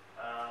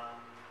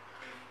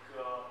 We've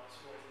got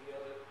what we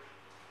got it.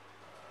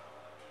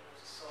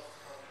 Soft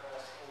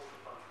contrast, ultra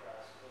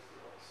contrast.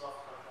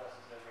 Soft contrast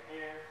is over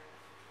here.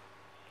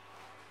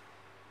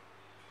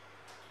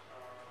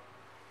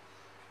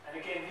 And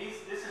again,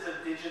 this is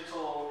a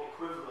digital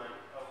equivalent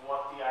of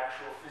what the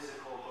actual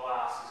physical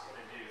glass is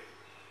going to do.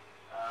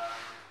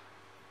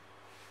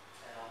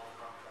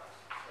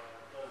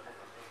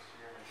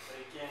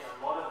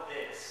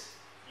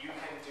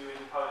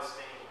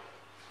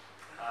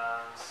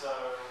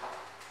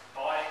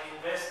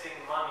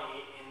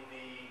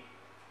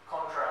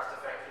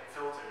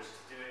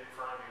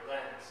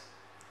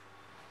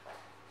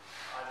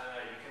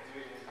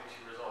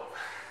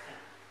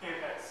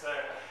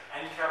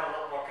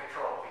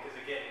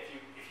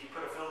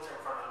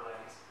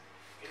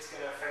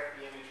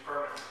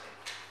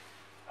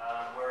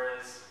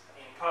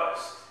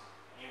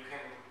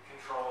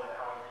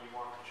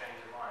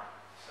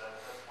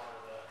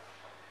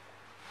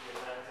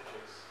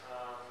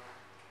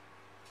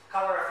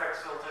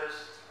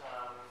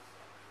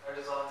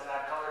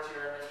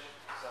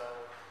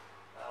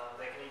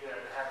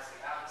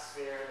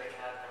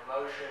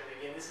 motion.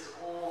 Again, this is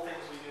all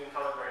things we do in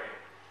color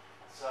grading.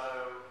 So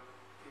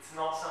it's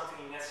not something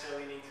you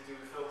necessarily need to do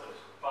with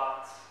filters,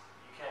 but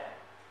you can.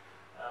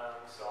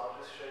 So I'll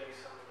just show you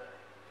some of the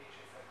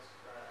HFX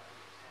graph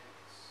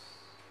intents.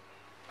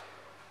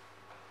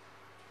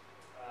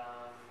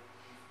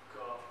 You've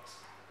got,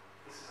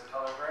 this is a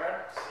color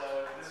grad.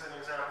 So this is an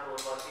example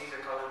of like these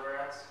are color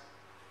grads.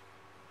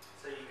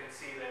 So you can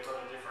see they've got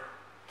a different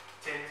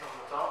tint on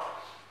the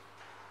top.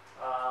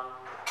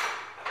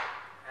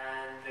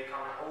 And they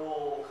come in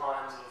all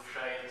kinds of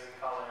shades and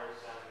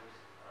colors, and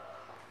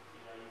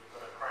you know, you've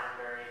got a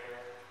cranberry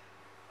here.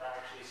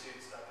 That actually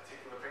suits that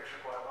particular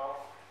picture quite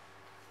well.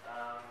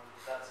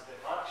 That's a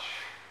bit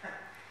much.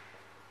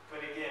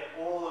 But again,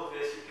 all of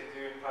this you can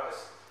do in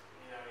post,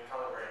 you know, in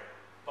color grading.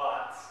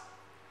 But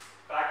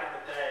back in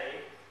the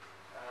day,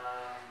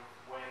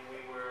 when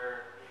we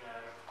were, you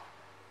know,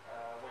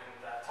 when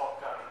Top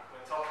Gun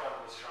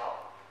was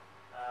shot,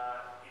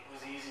 it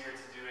was easier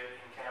to do it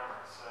in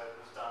camera, so it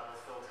was done with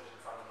filters in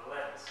front of the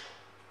lens.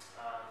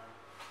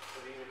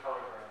 So these are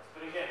color grades.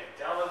 But again,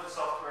 download the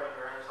software in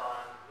your own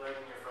time, load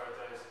in your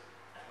photos,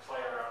 and play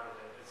around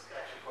with it. It's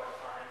actually quite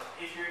fun. And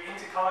if you're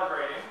into color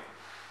grading,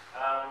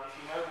 if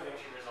you know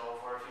DaVinci Resolve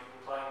or if you've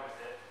been playing with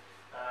it,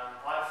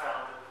 I've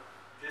found that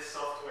this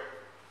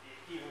software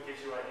even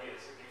gives you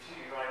ideas. It gives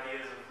you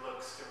ideas of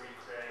looks to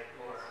recreate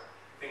or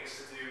things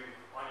to do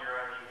on your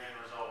own even in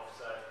Resolve.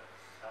 So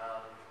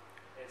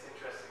it's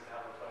interesting to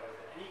have a play with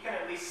it. And you can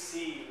at least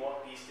see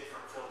what these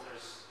different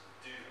filters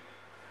do.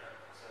 You know?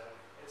 So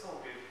it's all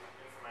good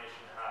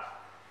information to have.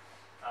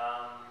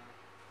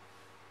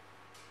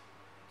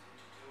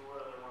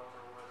 What other ones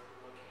are worth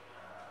looking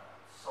at?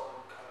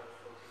 Solid color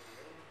filters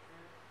here.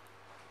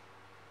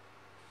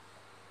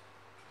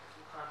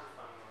 All kinds of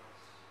fun ones.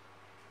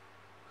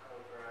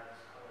 Color grads,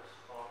 color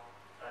spot.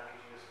 That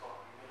gives you a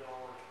spot in the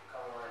middle,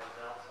 colorize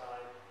the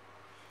outside.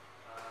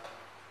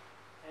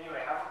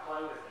 Anyway, have a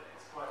play with it.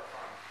 It's quite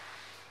fun.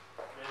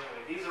 But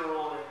anyway, these are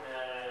all in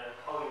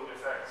Hollywood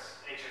effects,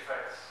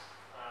 HFX,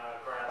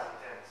 grads and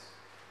tints.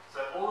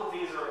 So all of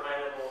these are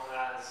available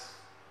as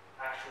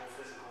actual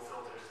physical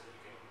filters that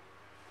you can,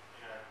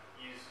 you know,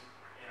 use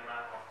in a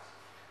matte box.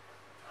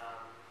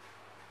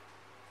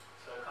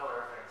 So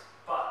color effects.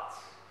 But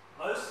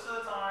most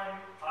of the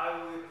time, I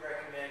would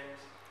recommend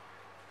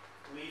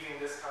leaving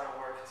this kind of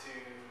work to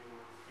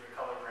your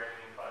color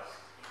grading in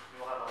post.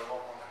 You'll have a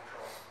lot more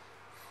control.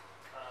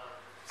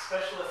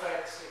 Special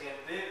effects, again,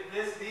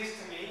 these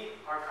to me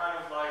are kind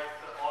of like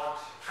the odd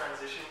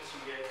transitions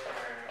you get in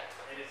your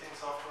editing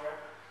software.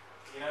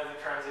 You know, the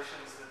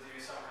transitions that do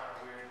some kind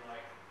of weird,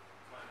 like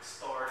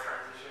star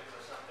transitions or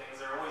some things.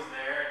 They're always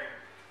there, and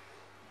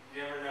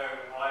you never know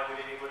why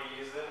would anybody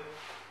use them.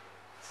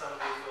 Some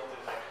of these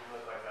filters actually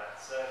look like that.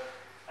 So,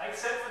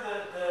 except for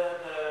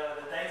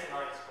the day to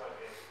night is quite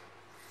big.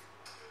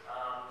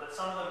 But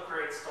some of them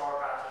create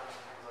star patterns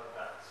and things like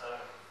that. So,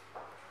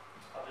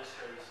 I'll just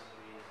show you some of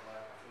these.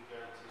 Like if we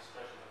go to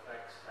special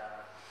effects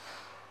tab,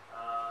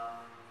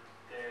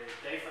 there's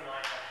day for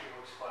night actually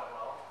works quite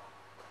well,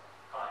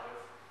 kind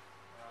of.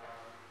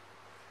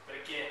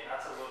 But again,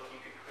 that's a look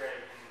you could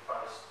create in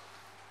post.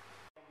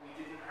 We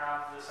didn't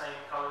have the same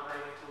color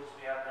grading tools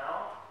we have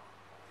now.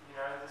 You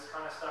know, this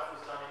kind of stuff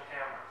was done in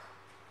camera.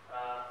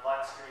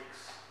 Light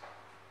streaks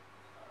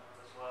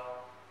as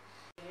well.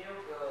 Can you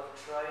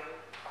try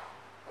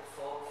the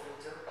fog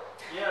filter?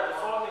 Yeah, the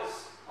fog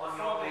is on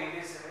your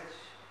previous image.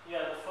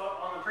 Yeah, the fog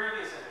on the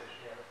previous image.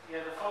 Yeah.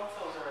 Yeah, the fog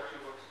filter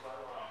actually works quite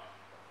well.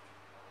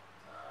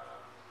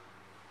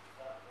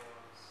 That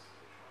was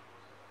which one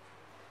was it?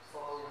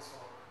 Fog and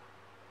smoke.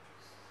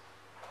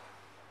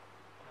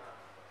 No.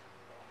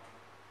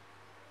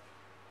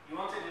 You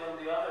wanted it on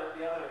the other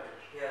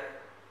image. Yeah.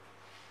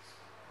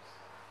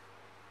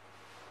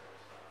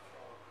 Where's that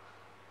fog?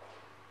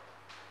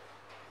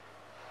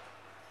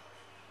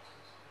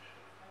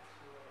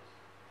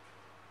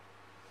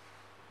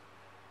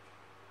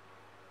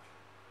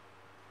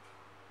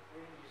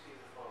 Where did you see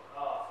the fog?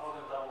 Ah,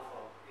 fog and double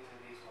fog. These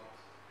are these ones.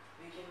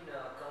 We can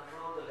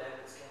control the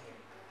levels, can you?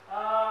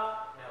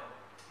 No.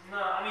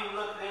 No. I mean,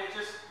 look, they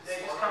just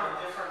come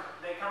in different.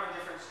 They come in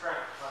different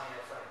strengths. Oh,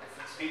 yeah, fine.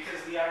 Different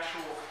Because the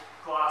actual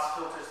glass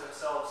filters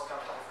themselves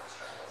come in different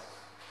strengths.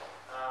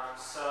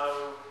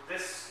 So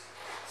this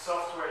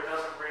software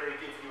doesn't really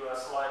give you a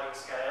sliding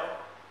scale.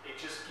 It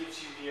just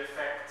gives you the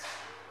effect,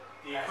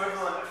 the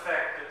equivalent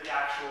effect that the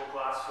actual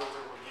glass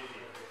filter will give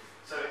you.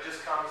 So it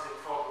just comes in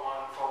fog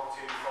 1, fog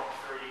 2, fog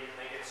 3, and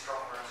they get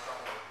stronger and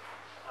stronger.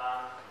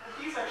 But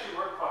these actually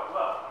work quite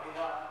well. I mean,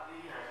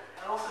 you know,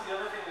 and also the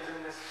other thing is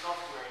in this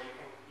software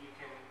you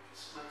can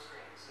split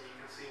screen, so you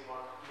can see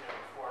what, you know,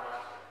 before and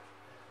after,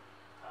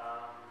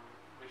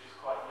 which is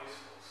quite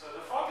useful. So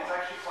the fog is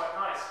actually quite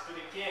nice, but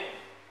again,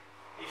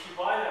 if you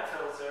buy that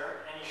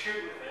filter and you shoot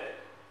with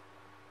it,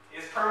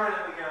 it's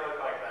permanently going to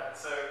look like that.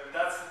 So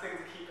that's the thing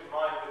to keep in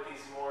mind with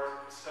these more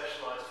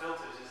specialized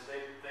filters is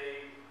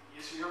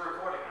you're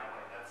recording that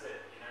way. That's it,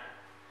 you know.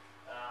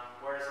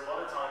 Whereas a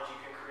lot of times you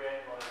can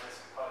create a lot of this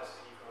in post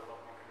and you've got a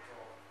lot more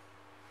control.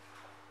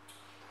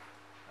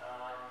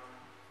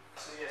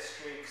 So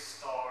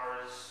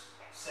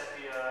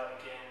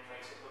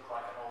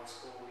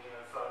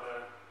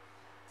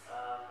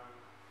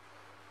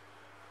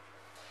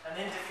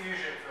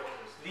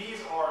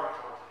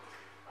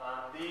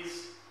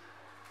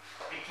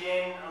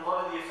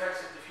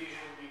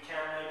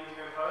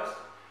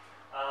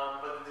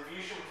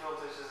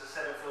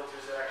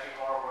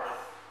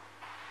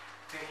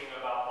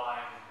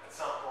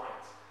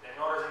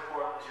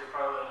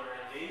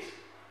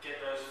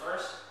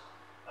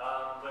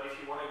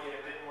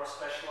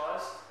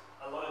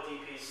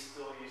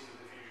still use the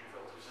diffusion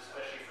filters,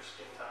 especially for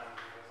skin tones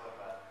and things like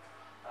that.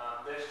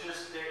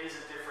 There is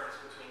a difference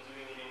between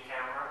doing it in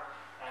camera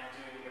and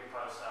doing it in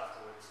post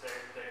afterwards.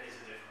 There is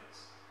a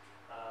difference.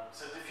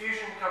 So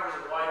diffusion covers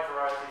a wide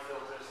variety of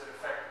filters that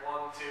affect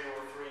 1, 2,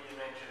 or 3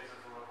 dimensions of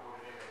the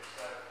recorded image.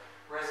 So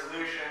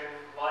resolution,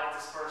 light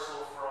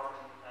dispersal from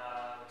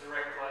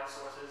direct light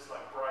sources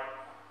like bright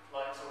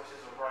light sources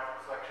or bright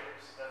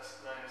reflections, that's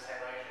known as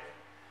halation,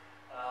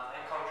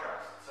 and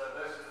contrast. So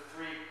those are the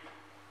three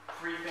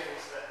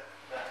things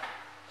that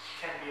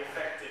can be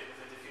affected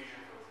with the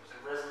diffusion filter. So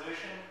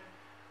resolution,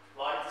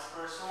 light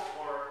dispersal,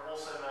 or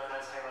also known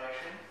as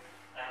halation,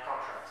 and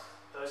contrast.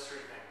 Those 3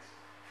 things.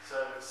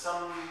 So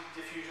some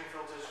diffusion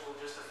filters will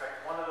just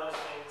affect one of those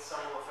things,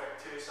 some will affect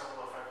 2, some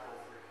will affect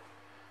all 3.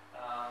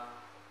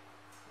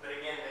 But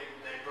again,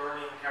 they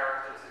burn in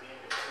character to the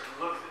image. So the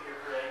look that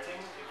you're creating,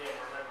 again,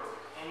 remember,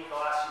 any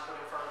glass you put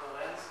in front of the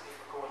lens, it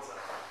records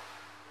that.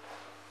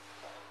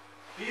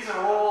 These are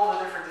all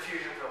the different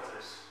diffusion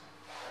filters.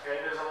 Okay,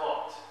 there's a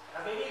lot.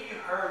 Have any of you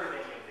heard of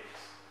any of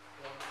these?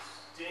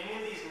 Do any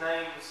of these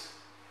names?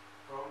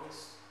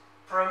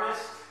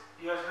 Promist?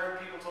 You guys heard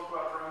people talk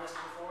about Promist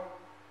before?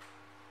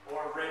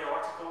 Or read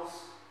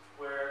articles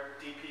where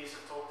DPs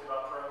have talked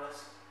about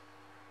Promist?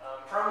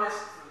 Promist,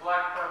 the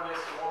black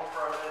Promist, the warm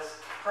Promist.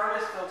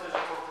 Promist filters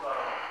are talked about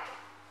a lot.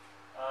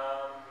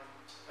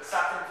 The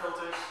satin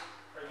filters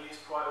are used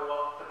quite a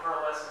lot. The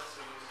pearlescents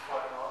are used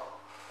quite a lot.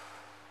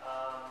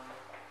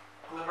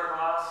 Glimmer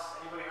glass.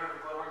 Anybody heard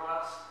of glimmer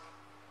glass?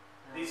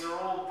 These are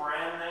all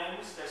brand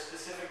names. They're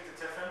specific to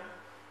Tiffen,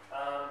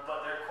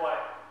 but they're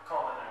quite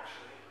common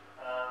actually.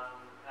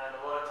 And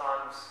a lot of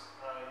times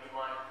you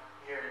might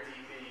hear a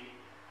DP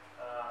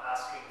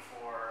asking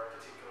for a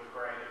particular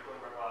grade of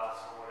glimmer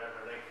glass or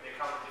whatever. They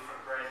come in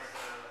different grades,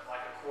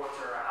 like a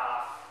quarter, a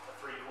half, a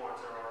 3/4,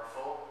 or a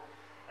full.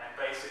 And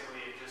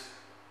basically,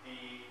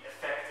 the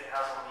effect it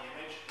has on the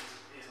image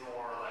is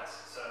more or less.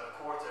 So a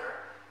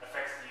quarter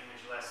affects the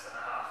image less than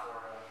a half, or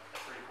a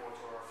 3/4,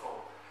 or a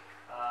full.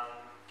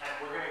 And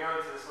we're going to go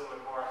into this a little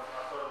bit more.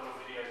 I've got a little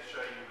video to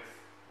show you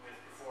with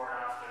before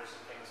and after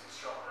some things. It's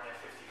shot on an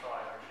F55.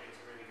 Actually,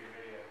 it's a really good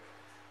video.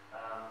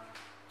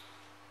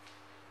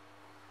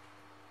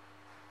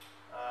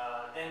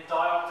 Then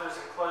diopters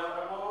and close.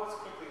 Well, let's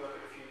quickly look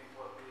at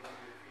what we do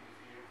with a few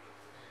diffusion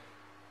filters.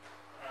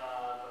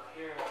 But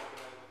here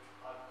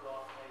I've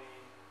got a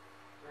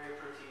very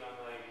pretty young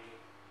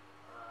lady,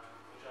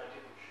 which I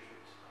didn't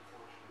shoot,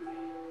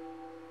 unfortunately.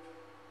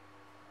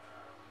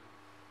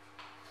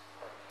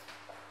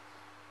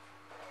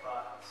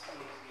 But it's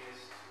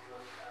easiest to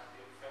look at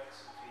the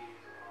effects of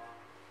these on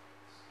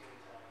skin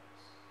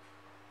tones.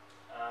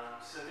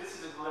 So this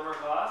is a glimmer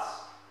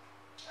glass.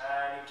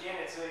 And again,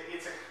 it's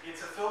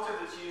a filter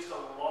that's used a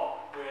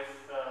lot with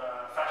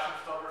fashion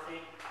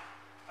photography.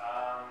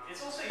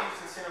 It's also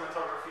used in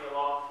cinematography a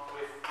lot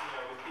with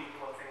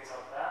people and things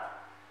like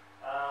that.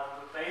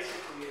 But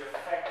basically, it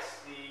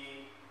affects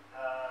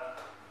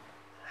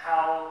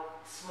how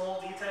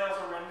small details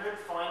are rendered,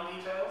 fine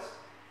details,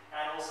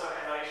 and also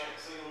halation.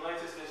 So you'll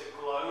notice there's a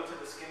glow to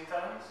the skin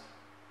tones.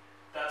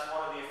 That's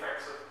one of the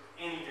effects of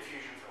any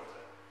diffusion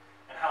filter.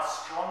 And how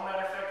strong that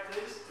effect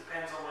is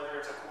depends on whether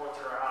it's a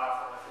quarter, a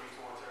half, or a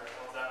 3/4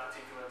 of that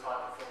particular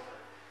type of filter.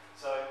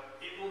 So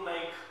it will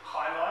make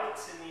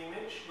highlights in the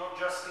image, not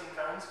just skin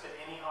tones, but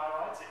any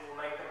highlights. It will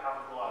make them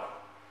have a glow.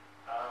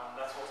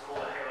 That's what's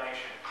called a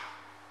halation.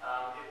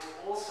 It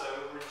will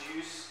also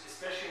reduce,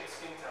 especially in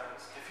skin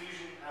tones,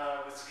 diffusion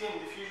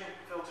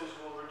filters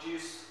will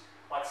reduce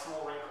like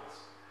small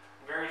wrinkles.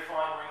 Very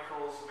fine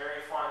wrinkles,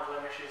 very fine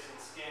blemishes in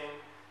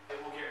skin,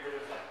 it will get rid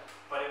of them.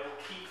 But it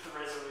will keep the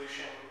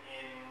resolution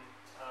in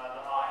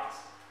the eyes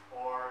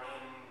or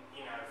in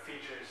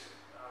features.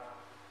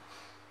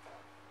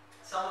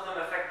 Some of them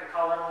affect the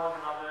color more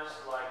than others,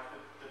 like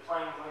the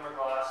plain glimmer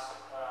glass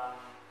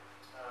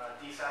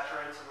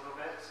desaturates a little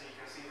bit, so you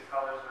can see the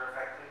colors are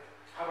affected.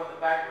 How about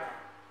the background?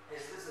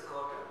 Is this the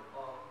cotton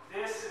or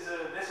This is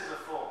a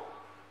full.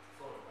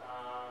 full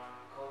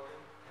cotton?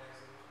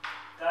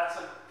 That's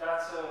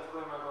a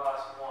glimmer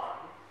glass 1,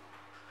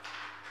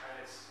 and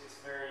it's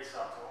very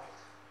subtle.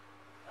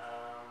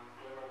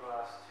 Glimmer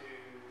glass 2,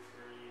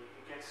 3,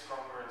 it gets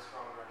stronger and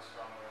stronger and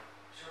stronger.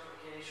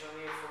 Can you show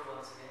me your full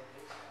once again,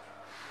 please?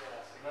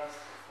 Yeah, so that's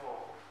the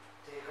full.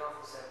 Take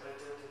off the separator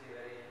to the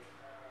very end.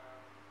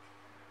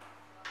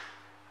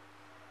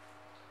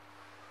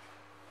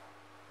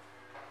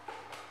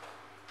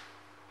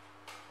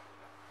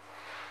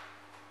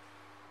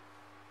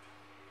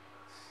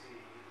 Let's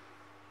see.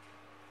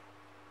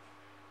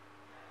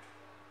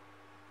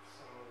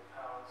 Some of the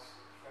palettes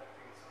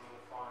affecting some of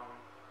the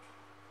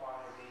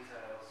finer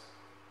details.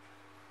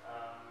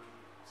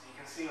 So you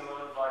can see a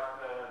lot of like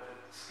the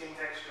skin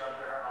texture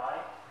under her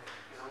eye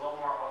is a lot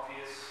more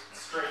obvious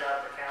straight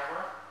out of the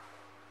camera.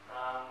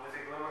 With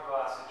a glimmer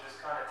glass, it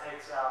just kind of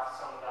takes out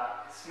some of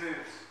that. It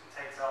smooths. It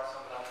takes out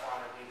some of that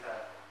finer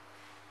detail.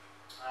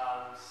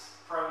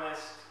 Pro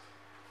Mist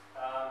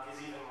is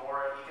even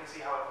more. You can see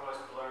how it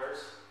almost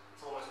blurs.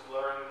 It's almost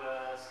blurring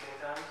the skin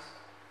tones.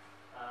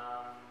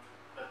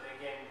 But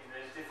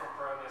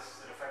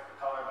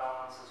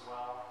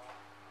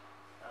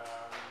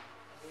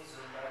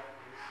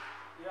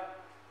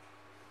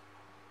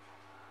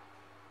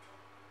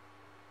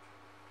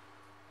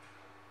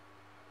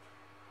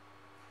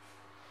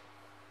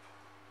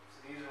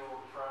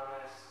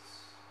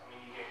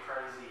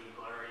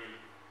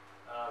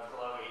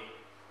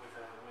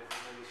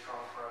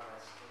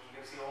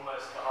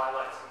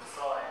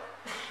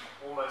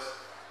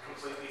almost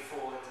completely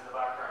fall into the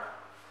background.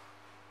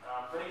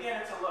 But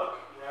again, it's a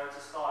look, you know,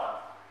 it's a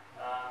style.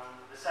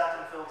 The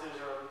satin filters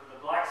the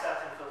black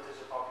satin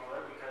filters are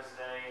popular because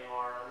they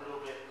are a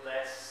little bit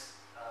less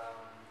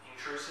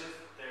intrusive,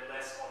 they're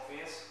less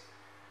obvious.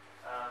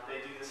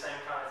 They do the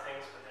same kind of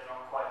things, but they're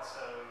not quite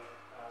so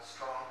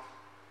strong.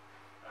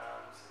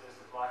 So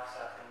there's the black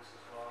satins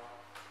as well.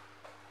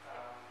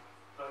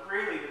 But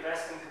really, the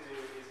best thing to do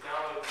is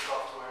download the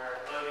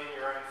software, load in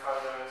your own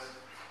photos,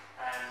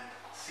 and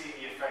see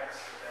the effects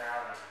that they're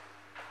having.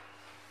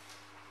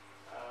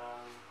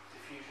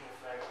 Diffusion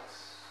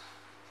effects,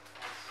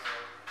 also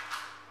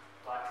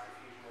black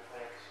diffusion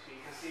effects. So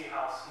you can see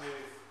how it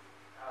smooths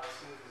out the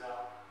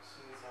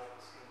skin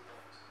tones.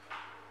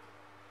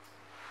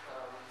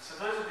 So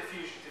those are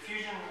diffusion.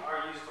 Diffusion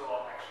are used a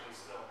lot actually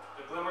still.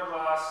 The glimmer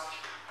glass,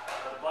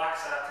 the black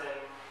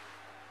satin,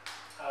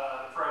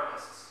 the pro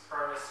mists.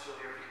 Pro mists you'll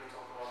hear people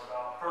talk a lot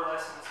about.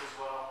 Pearlescence as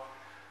well.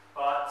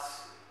 But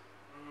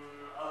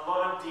a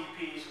lot of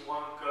DPs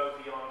won't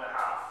go beyond a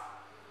half.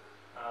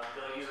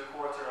 They'll use a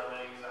quarter or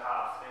they'll use a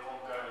half. They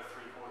won't go to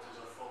 3/4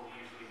 or full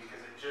usually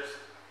because it just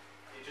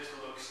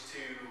looks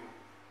too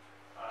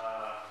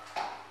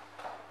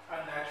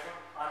unnatural,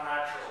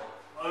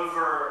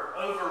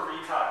 over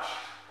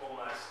retouched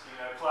almost, you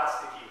know,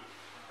 plasticky.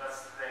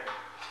 That's the thing.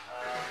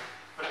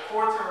 But a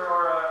quarter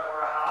or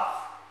a half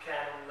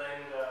can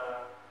lend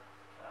a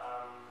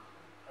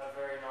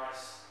very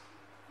nice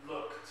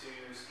look to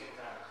skin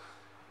tones.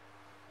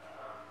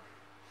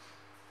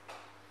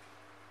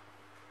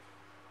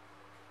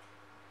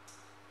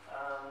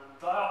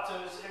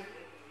 Diopters, have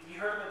you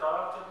heard of a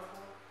diopter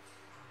before?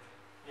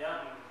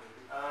 Yeah?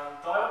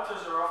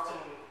 Diopters are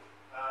often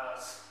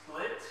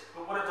split,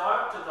 but what a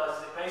diopter does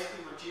is it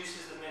basically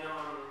reduces the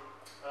minimum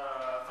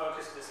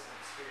focus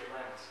distance for your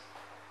lens.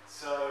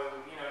 So,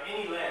 you know,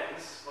 any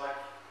lens, like,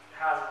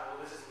 well,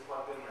 this isn't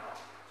plugged in now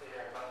to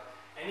here, but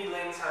any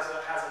lens has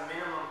a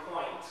minimum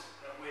point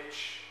at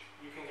which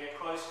you can get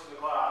close to the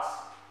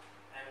glass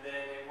and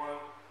then it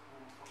won't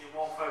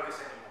focus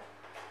anymore.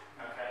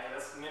 Okay,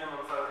 that's the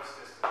minimum focus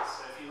distance.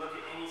 So if you look at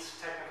any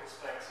technical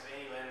specs of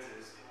any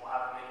lenses, it will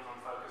have a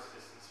minimum focus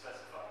distance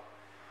specified.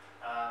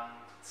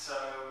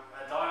 So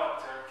a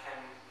diopter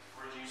can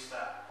reduce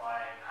that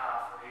by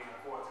half or even a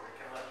quarter. It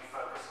can let you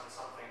focus on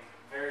something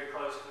very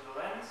close to the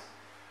lens,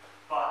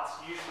 but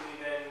usually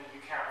then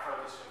you can't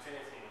focus to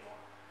infinity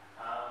anymore.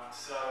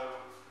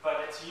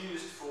 But it's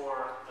used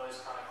for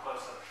those kind of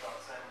close-up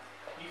shots, and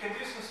you can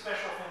do some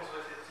special things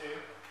with it too.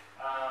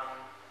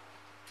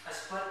 A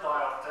split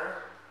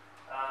diopter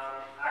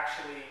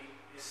actually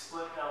is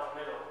split down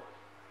the middle.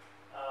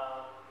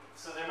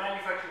 So they're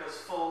manufactured as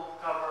full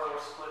cover or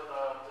split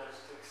diopters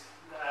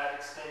to add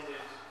extended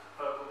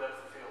focal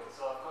depth of field.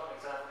 So I've got an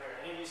example here.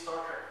 Any of you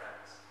Star Trek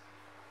fans?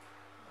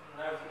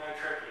 No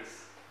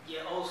Trekkies.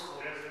 Yeah, old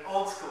school.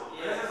 Old school.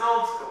 Yeah. This is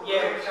old school.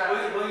 Yeah,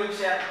 William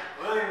Shatner.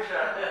 William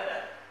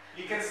Shatner.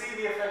 You can see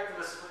the effect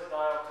of a split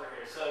diopter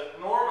here. So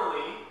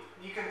normally,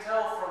 you can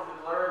tell from the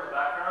blur in the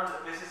background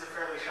that this is a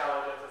fairly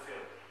shallow depth of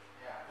field.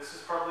 Yeah. This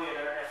is probably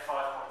an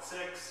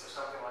f5.6 or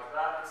something like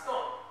that. It's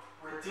not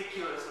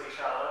ridiculously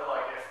shallow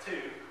like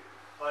f2,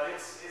 but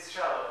it's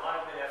shallow. It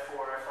might have been f4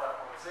 or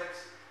f5.6.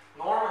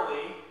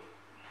 Normally,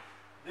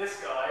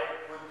 this guy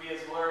would be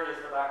as blurry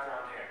as the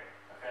background here.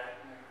 Okay?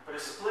 But a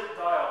split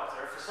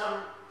diopter, for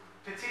some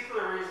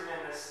particular reason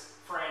in this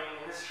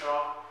framing, in this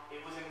shot, it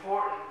was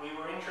important. We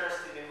were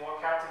interested in what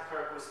Captain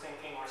Kirk was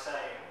thinking or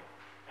saying,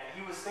 and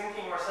he was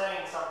thinking or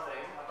saying something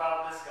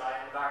about this guy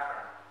in the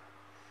background.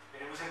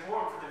 And it was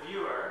important for the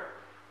viewer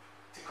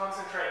to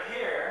concentrate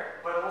here,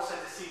 but also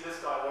to see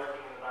this guy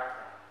lurking in the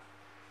background.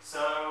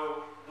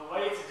 So the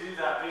way to do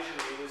that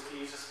visually was to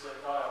use a split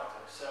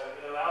diopter. So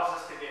it allows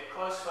us to get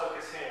close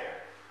focus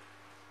here,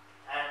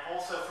 and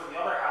also for the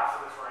other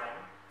half of the frame,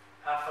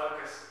 have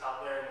focus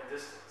up there in the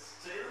distance.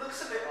 So it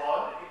looks a bit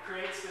odd. It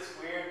creates this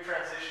weird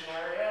transition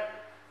area.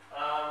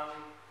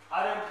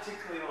 I don't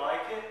particularly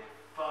like it,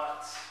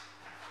 but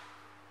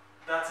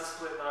that's a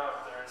split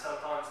diopter, and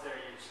sometimes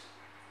they're used.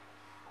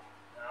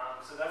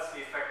 So that's the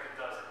effect it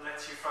does. It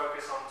lets you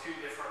focus on two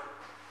different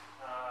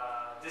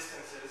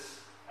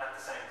distances at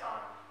the same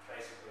time,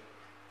 basically.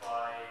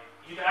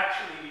 You'd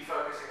actually be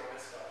focusing on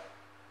this guy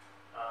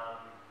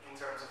in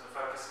terms of the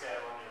focus scale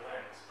on your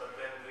lens, but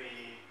then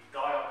the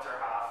diopter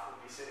half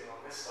would be sitting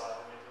on this side,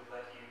 and it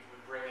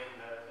would bring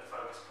in the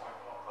focus point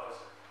a lot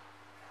closer.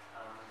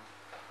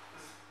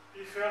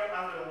 If you're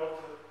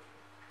underwater,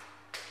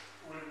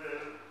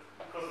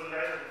 because the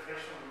light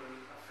reflection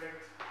will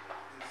affect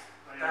this.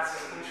 That's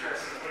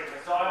interesting.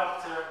 A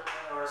diopter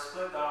or a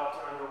split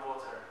diopter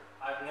underwater.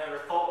 I've never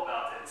thought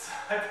about it, so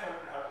I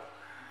don't know.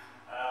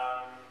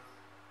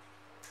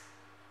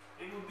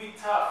 It would be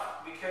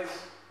tough because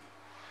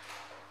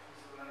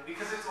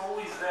it's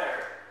always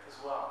there as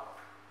well.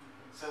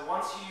 So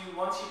once you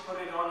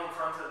put it on in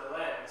front of the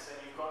lens and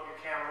you've got your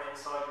camera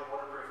inside your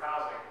waterproof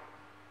housing,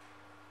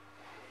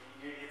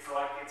 it's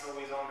like it's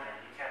always on there.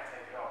 You can't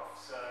take it off.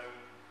 So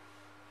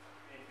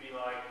it'd be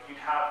like you'd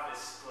have this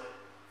split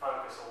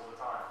focus all the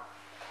time.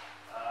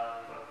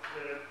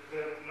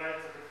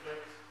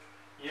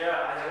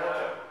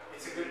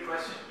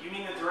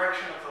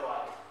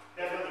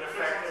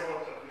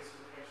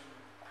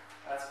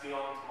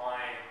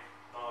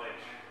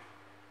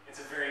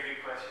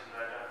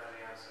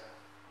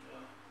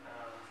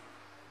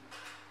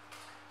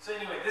 So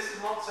anyway, this is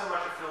not so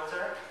much a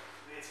filter,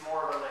 it's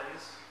more of a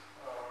lens,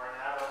 or an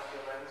add-on to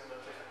a lens,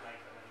 but Tiffen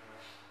make them anyway.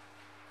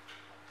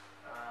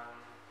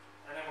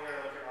 And then we're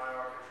going to look at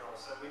IR control.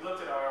 So we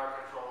looked at IR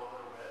control a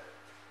little bit.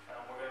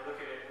 We're going to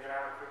look at it, we're going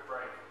to have a quick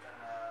break and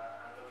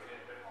look at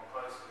it a bit more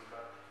closely.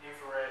 But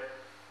infrared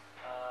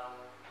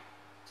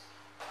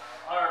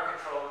IR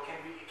control,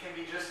 it can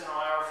be just an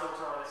IR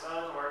filter on its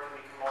own, or it can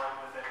be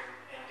combined with an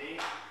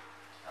ND.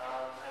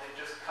 And it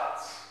just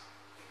cuts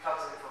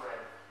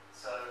infrared.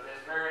 So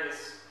there's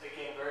various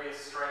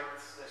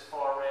strengths. There's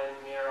far red,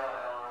 near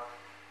IR.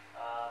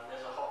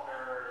 There's a hot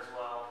mirror as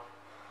well.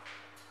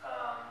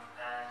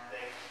 And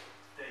they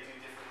do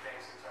different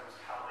things in terms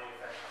of how they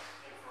affect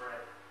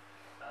infrared.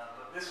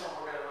 But this one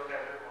we're going to look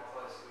at a bit more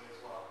closely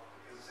as well,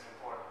 because it's an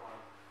important one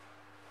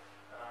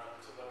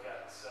to look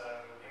at. So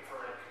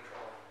infrared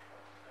control.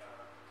 So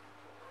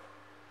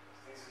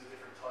these are the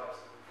different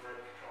types of infrared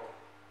control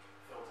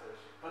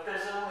filters. But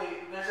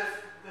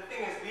the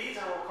thing is, these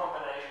are all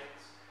combinations.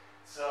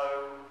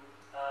 So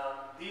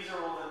these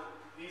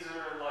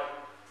are like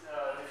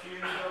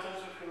diffusion filters,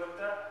 which we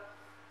looked at.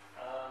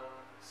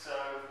 So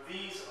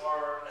these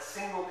are a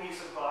single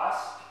piece of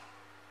glass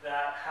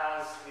that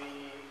has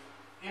the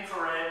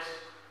infrared,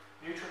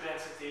 neutral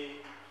density,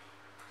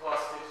 plus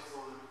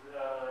digital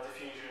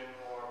diffusion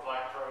or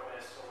black probe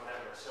mist or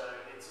whatever. So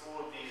it's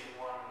all of these in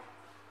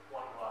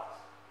one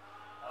glass.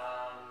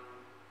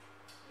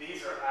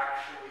 These are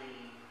actually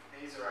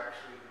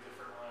the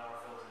different IR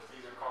filters.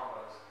 These are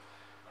combos.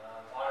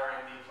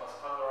 IRND plus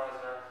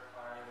polarizer,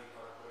 IRND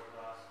plus clear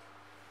glass.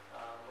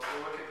 But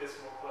we'll look at this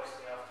more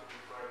closely after we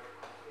break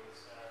quickly.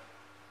 So,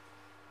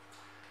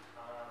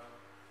 I'm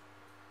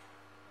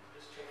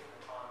just checking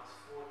the time. It's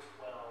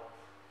 4:12.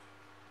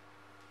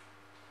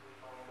 We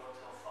can only go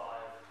till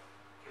 5.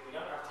 Okay, we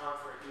don't have time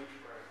for a huge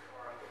break,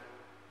 or I'm going to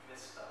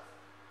miss stuff.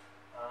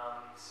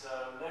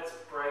 So let's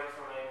break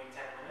for maybe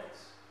 10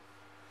 minutes.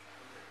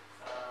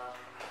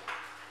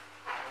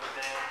 And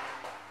then,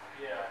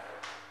 yeah.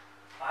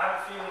 I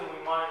have a feeling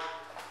we might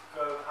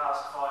go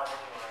past 5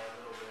 anyway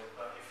a little bit,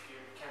 but if you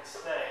can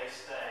stay,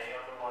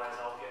 otherwise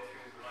I'll get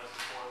through the most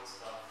important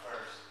stuff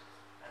first,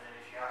 and then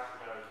if you have to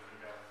go, you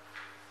can go.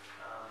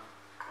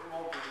 It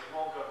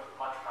won't go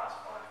much past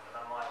 5, but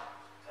I might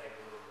take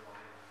a little bit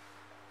longer.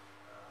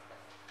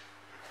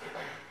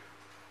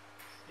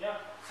 Yeah,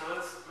 so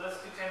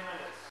let's do 10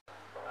 minutes.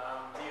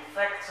 The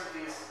effects of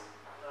these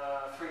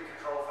 3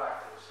 control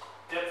factors.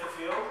 Depth of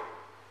field,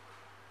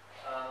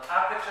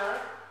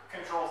 aperture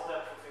controls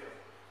depth of field.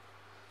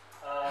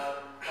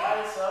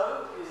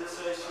 ISO is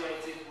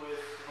associated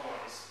with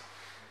noise,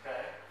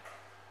 okay?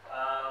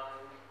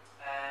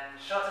 And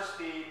shutter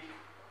speed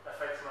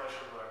affects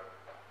motion blur,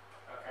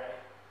 okay?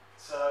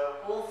 So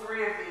all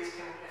 3 of these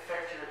can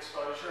affect your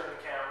exposure in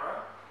the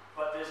camera,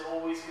 but there's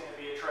always going to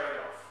be a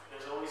trade-off.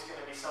 There's always going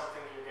to be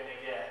something you're going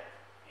to get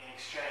in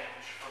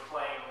exchange for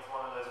playing with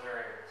one of those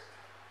variables.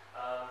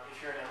 If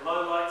you're in a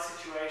low light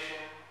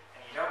situation and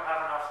you don't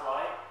have enough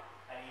light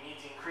and you need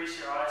to increase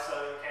your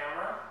ISO in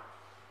camera,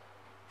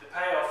 the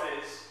payoff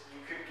is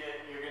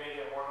you're going to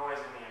get more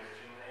noise in the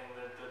image, in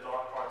the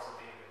dark parts of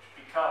the image,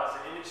 because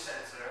an image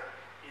sensor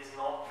is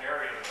not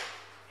variable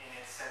in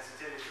its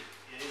sensitivity.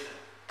 It isn't.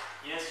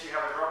 Yes, you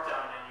have a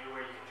drop-down menu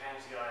where you can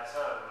change the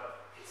ISO,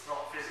 but it's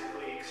not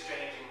physically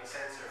exchanging the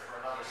sensor for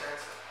another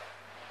sensor.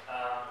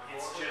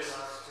 It's just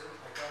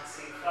I can't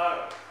see.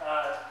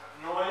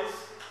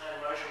 Noise and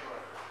motion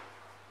blur.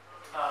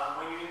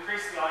 When you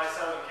increase the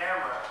ISO in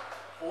camera,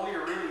 all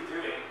you're really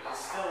doing is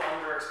still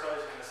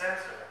underexposing the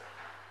sensor,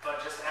 but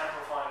just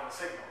amplifying the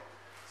signal.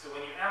 So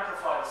when you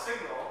amplify the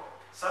signal,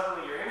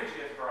 suddenly your image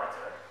gets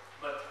brighter,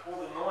 but all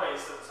the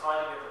noise that was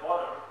hiding at the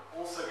bottom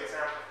also gets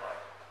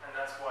amplified, and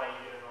that's why you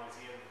get a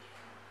noisy image.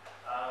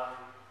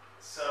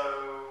 So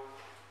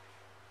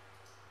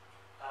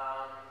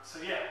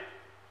yeah.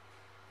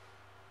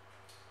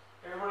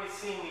 Everybody's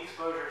seen the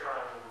exposure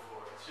triangle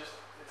before.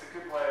 It's a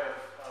good way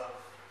of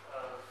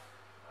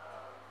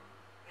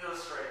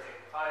illustrating.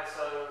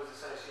 ISO is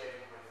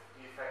associated with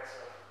the effects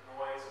of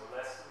noise or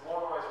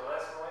more noise or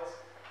less noise.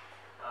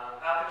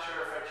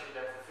 Aperture affects your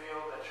depth of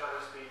field, and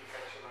shutter speed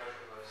affects your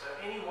motion blur. So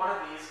any one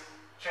of these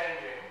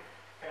changing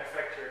can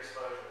affect your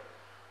exposure.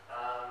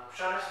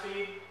 Shutter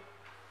speed,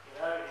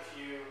 if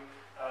you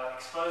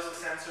expose the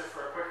sensor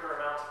for a quicker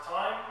amount of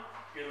time,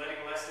 you're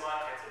letting less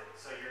light hit it,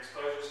 so your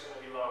exposure is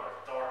going to be lower,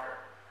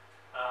 darker,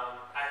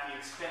 at the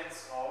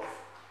expense of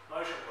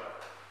motion blur.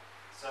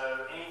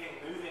 So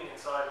anything moving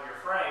inside of your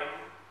frame,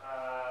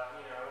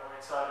 or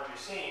inside of your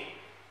scene,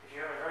 if you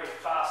have a very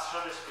fast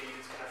shutter speed,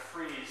 it's going to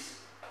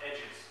freeze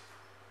edges.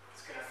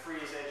 It's going to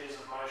freeze edges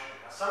of motion.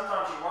 Now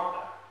sometimes you want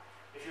that.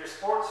 If you're a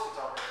sports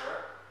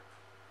photographer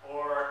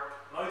or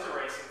motor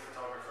racing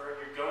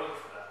photographer, you're going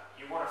for that.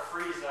 You want to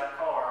freeze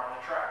that car on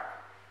the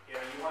track. You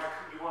want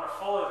to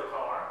follow the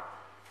car,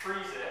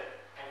 freeze it,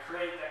 and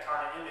create that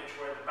kind of image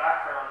where the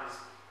background is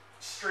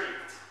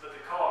streaked, but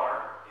the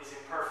car is in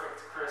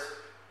perfect,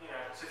 crisp.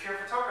 So if you're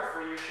a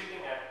photographer, you're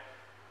shooting at,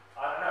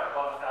 I don't know,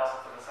 above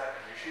 1,000th of a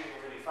second. You're shooting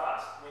really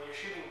fast. When you're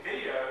shooting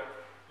video,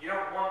 you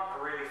don't want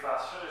a really fast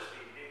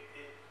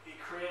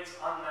creates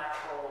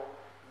unnatural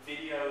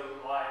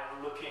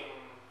video-like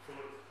looking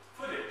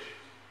footage.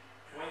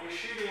 When you're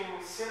shooting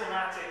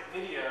cinematic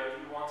video,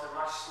 you want a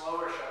much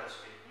slower shutter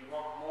speed. You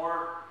want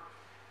more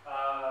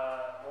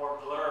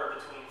blur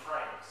between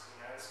frames.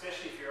 You know,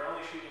 especially if you're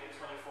only shooting at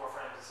 24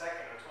 frames a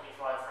second or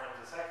 25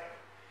 frames a second.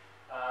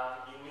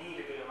 You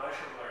need a bit of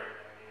motion blur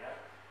in there.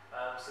 You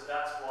know, so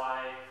that's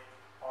why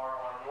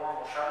our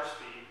normal shutter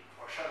speed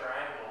or shutter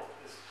angle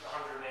is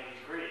 180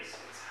 degrees.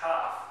 It's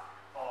half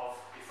of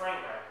the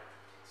frame rate.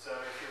 So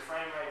if your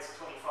frame rate's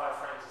 25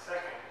 frames a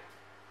second,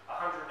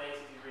 180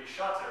 degree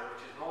shutter,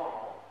 which is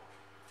normal,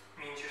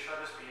 means your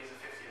shutter speed is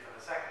a 50th of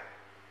a second.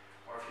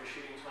 Or if you're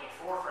shooting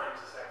 24 frames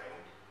a second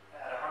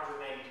at 180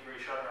 degree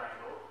shutter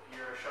angle,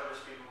 your shutter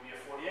speed will be a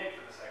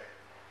 48th of a second.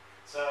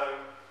 So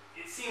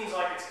it seems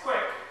like it's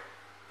quick,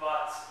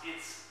 but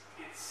it's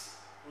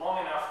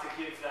long enough to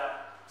give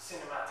that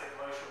cinematic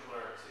motion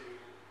blur to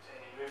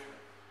any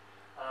movement.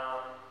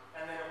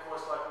 And then of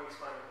course, like we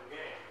explained at the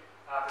beginning,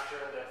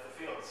 aperture and depth of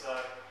field. So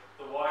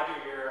the wider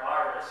your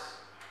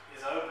iris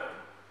is open,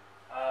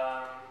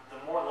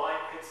 the more light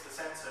hits the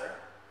sensor,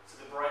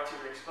 so the brighter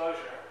your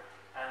exposure,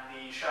 and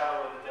the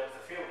shallower the depth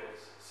of field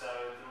is. So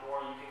the more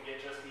you can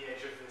get just the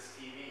edge of this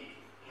TV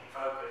in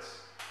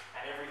focus,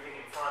 and everything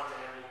in front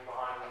and everything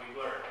behind will be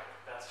blurred.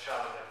 That's a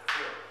shallow depth of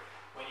field.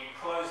 When you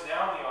close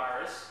down the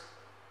iris,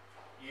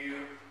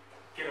 you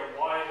get a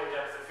wider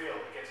depth of field.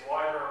 It gets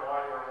wider and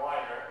wider and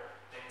wider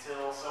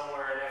until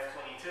somewhere at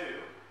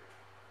f22,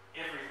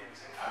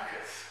 everything's in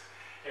focus.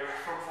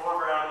 From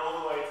foreground all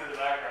the way to the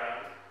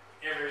background,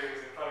 everything's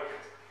in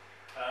focus.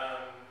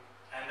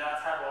 And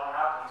that's what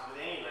happens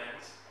with any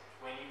lens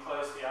when you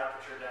close the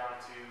aperture down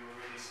to a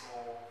really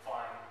small,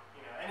 fine,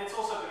 you know. And it's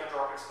also going to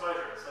drop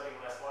exposure. It's letting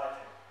less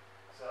light in.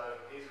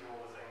 So these are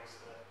all the things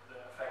that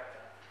affect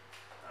that.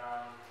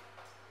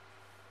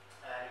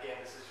 And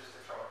again, this is just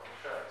a chart that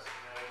shows.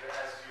 You know,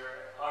 as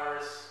your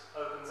iris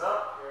opens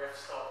up, your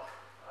f-stop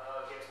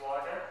gets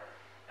wider,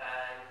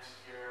 and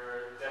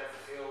your depth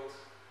of field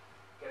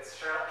gets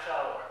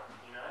shallower.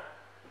 You know,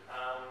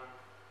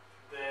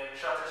 the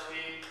shutter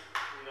speed,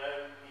 you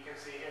know, you can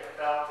see here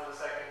 1,000th of a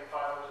second,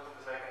 500th of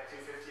a second,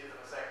 250th of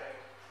a second.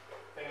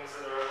 Things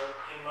that are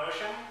in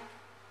motion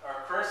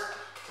are crisp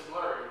to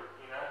blurry.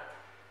 You know,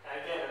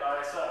 and again at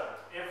ISO,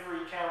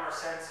 every camera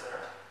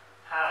sensor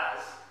has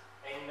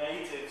a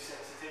native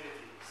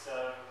sensitivity.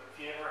 So if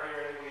you ever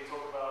hear anybody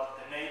talk about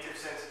the native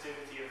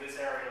sensitivity of this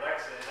area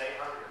Alexa is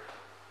 800.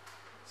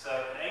 So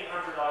at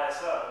 800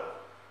 ISO,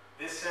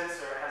 this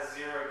sensor has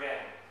zero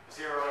gain,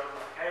 zero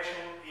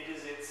amplification. It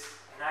is its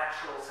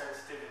natural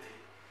sensitivity.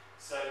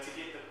 So to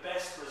get the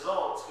best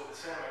results with a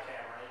cinema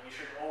camera, you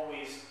should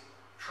always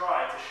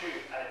try to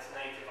shoot at its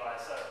native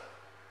ISO.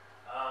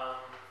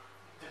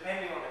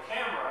 Depending on the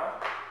camera,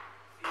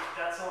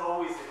 that's not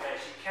always the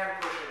case. You can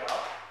push it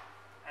up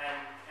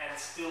and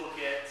still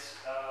get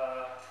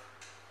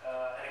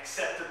an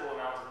acceptable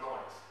amount of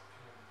noise.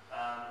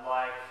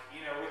 Like,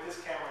 you know, with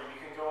this camera,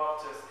 you can go up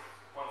to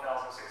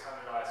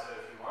 1,600 ISO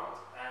if you want,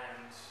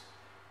 and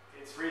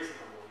it's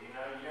reasonable. You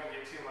know, you don't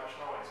get too much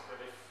noise.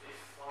 But if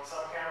on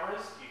some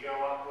cameras you go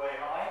up way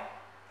high,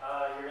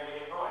 you're going to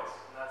get noise,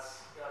 and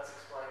that's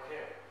explained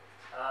here.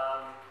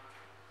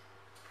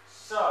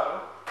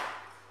 So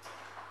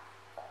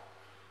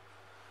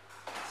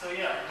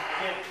yeah,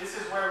 again, this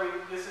is where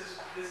this is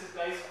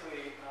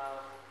basically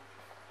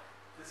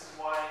this is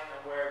why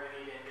and where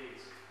we need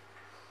NDs.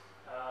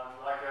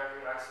 Like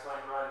I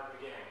explained right at the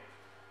beginning,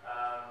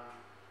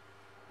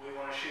 we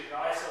want to shoot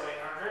ISO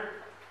 800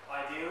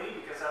 ideally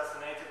because that's the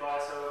native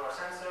ISO of our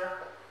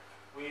sensor.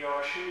 We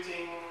are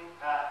shooting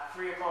at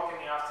 3 o'clock in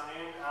the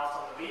afternoon out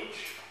on the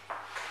beach.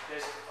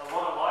 There's a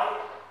lot of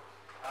light.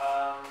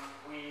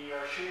 We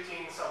are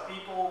shooting some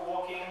people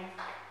walking.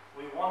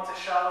 We want a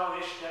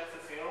shallow-ish depth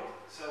of field.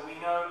 So we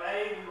know,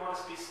 A, we want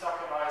to be stuck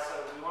at ISO,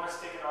 we want to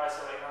stick at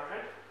ISO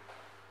 800.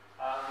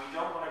 We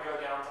don't want to go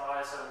down to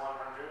ISO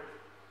 100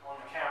 on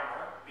the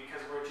camera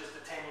because we're just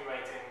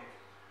attenuating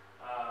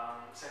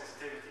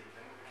sensitivity.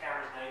 And the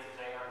camera's native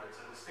is 800,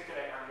 so we'll stick at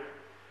 800.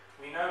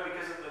 We know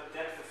because of the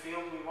depth of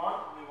field we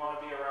want to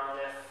be around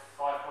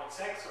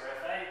f5.6 or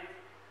f8.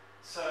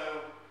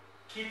 So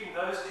keeping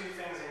those two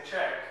things in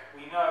check,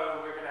 we know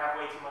we're going to have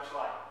way too much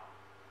light.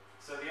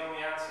 So the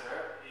only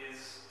answer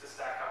is to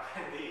stack up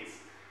NDs.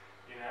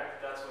 You know,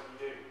 that's what you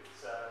do.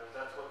 So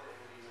that's what the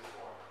NDs are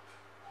for.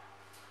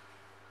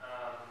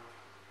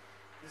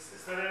 Is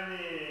there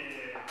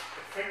any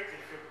effect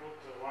if you put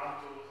 1, 2,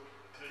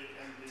 3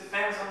 NDs?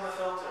 Depends on the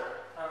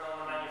filter and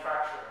on the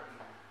manufacturer.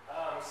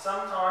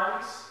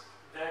 Sometimes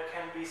there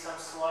can be some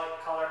slight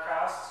color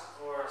casts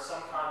or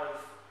some kind of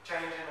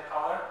change in the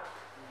color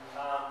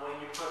when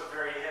you put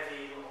very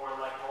heavy or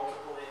like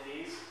multiple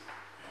NDs.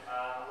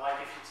 Like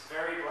if it's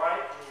very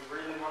bright and you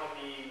really want to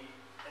be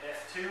at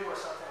f2 or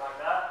something like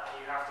that,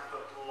 and you have to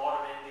put a lot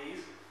of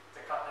NDs to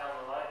cut down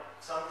the light,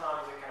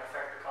 sometimes it can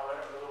affect the color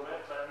a little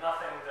bit, but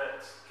nothing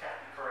that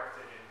can't be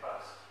corrected in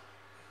post.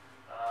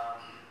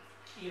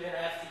 Even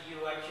after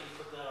you actually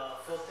put the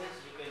filters,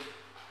 you can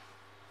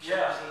change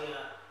Yeah.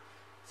 the...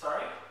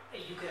 Sorry?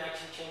 You can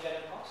actually change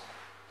that in post?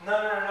 No.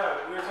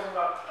 We were talking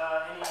about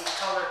any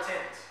color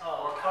tint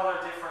Oh. or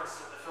color difference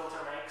that the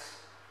filter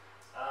makes.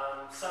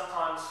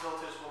 Sometimes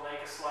filters will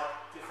make a slight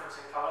difference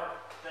in color.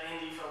 The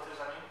ND filters,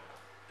 I mean,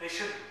 they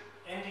shouldn't.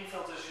 ND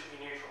filters should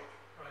be neutral.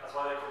 Right. That's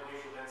why they're called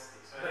neutral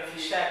density. So But if you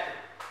ND stack them,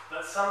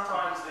 But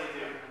sometimes they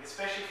do,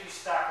 especially if you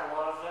stack a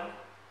lot of them.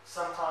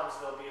 Sometimes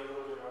there'll be a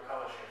little bit of a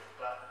color shift,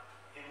 but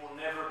it will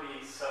never be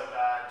so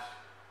bad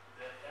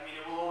that, I mean,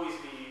 it will always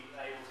be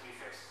able to be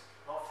fixed,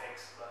 not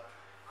fixed, but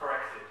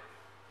corrected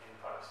in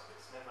post.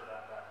 It's never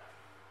that bad.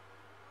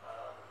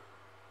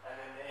 And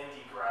then the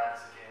ND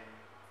grads again,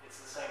 it's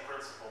the same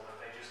principle, but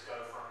they just go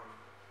from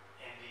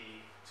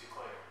ND to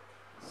clear,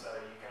 so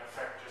you can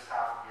affect just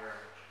half of your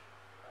image.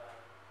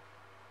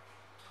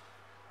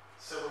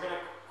 So we're going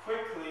to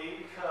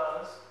quickly,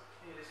 because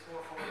it is more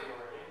familiar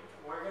already,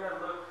 we're going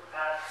to look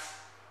at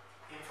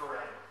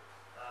infrared.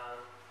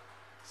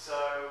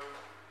 So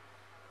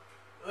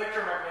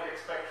electromagnetic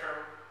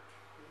spectrum,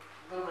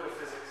 a little bit of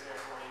physics here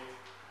for you.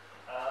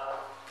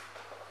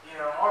 You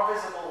know, our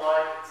visible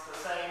light, it's the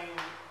same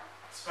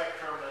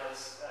spectrum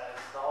as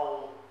the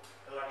whole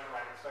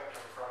electromagnetic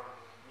spectrum, from,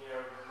 you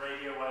know,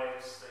 radio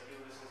waves that you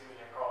listen to in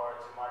your car,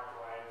 to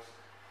microwaves,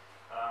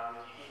 that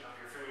you heat up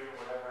your food or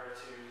whatever,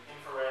 to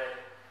infrared,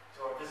 to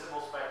our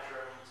visible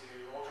spectrum, to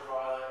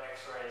ultraviolet,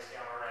 X-rays,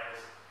 gamma rays.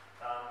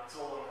 It's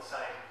all in the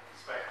same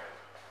spectrum.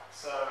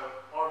 So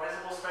our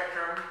visible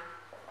spectrum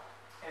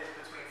is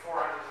between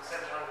 400 and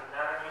 700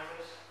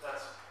 nanometers.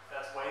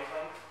 That's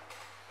wavelength.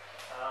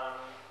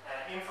 And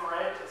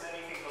infrared is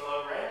anything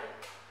below red,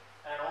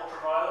 and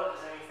ultraviolet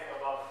is anything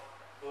above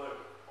blue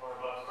or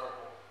above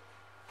purple.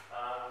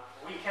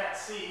 We can't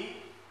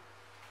see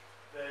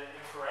the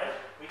infrared.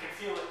 We can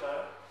feel it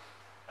though.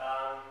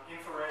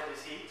 Infrared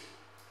is heat.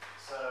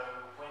 So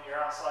when you're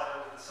outside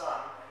under the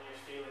sun and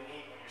you're feeling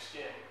heat on your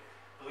skin,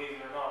 believe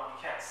it or not,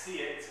 you can't see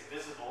it, it's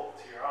invisible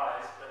to your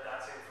eyes, but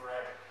that's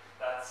infrared.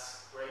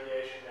 That's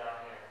radiation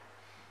down here.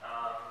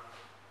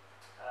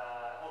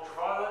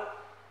 Ultraviolet,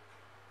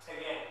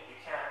 again, you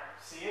can't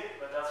see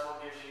it, but that's what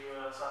gives you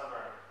a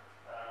sunburn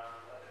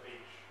at the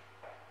beach.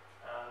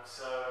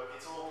 So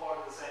it's all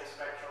part of the same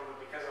spectrum, but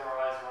because our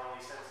eyes are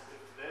only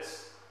sensitive to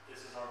this,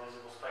 this is our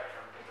visible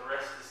spectrum, but the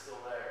rest is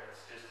still there,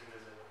 it's just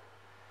invisible.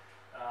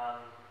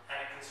 And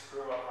it can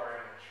screw up our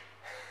image.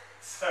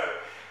 So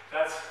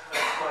that's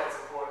why it's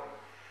important.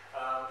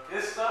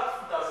 This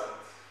stuff doesn't,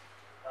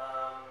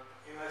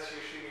 unless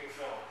you're shooting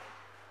film.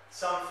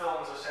 Some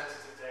films are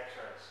sensitive to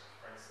X-rays,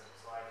 for instance.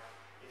 Like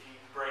if you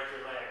break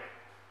your leg,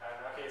 and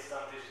okay, it's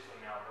done digitally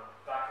now, but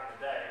back in the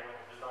day when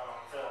it was done on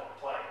film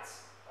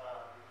plates,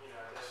 you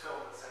know, there's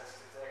film that's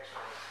sensitive to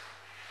X-rays.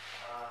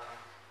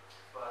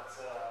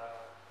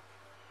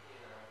 You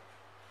know,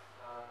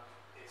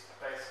 it's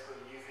basically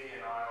UV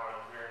and IR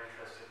that we're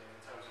interested in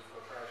terms of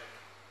filtration.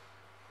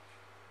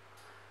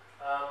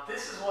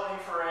 This is what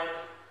infrared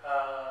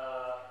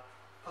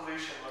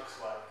pollution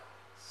looks like.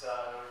 So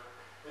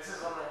this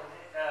is on the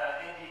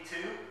ND2,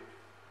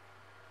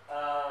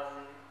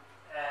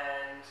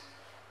 and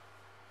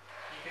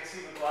you can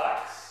see the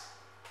blacks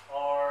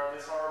are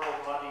this horrible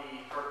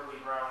muddy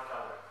purpley brown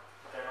color.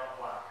 They're not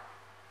black.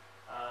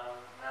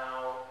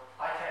 Now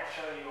I can't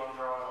show you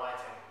under our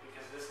lighting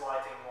because this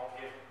lighting won't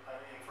give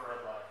an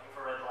infrared light.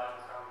 Infrared light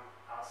will come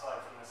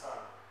outside from the sun.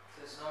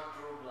 So it's not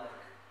true black,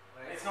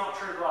 right? It's not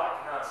true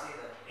black. I No. can't see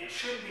that. It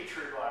should be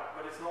true black,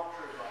 but it's not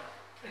true black.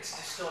 it's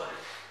distorted.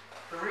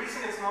 The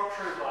reason it's not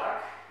true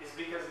black is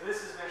because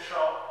this has been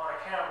shot on a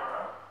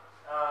camera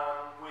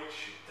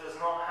which does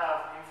not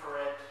have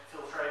infrared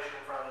filtration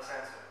in front of the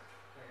sensor.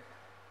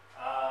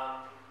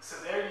 Right. So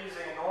they're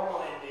using a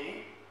normal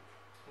ND,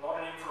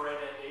 not an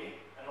infrared ND,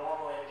 a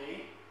normal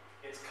ND.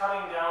 It's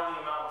cutting down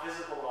the amount of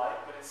visible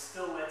light, but it's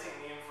still letting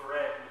the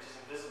infrared, which is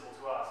invisible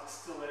to us, it's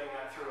still letting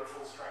that through at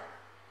full strength.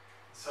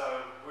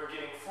 So we're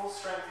getting full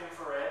strength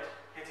infrared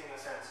hitting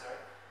the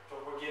sensor,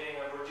 but we're getting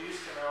a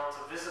reduced amount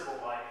of visible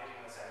light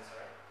hitting the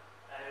sensor.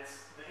 And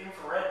it's the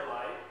infrared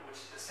light,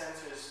 which the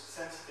sensor is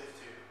sensitive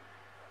to,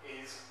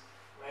 is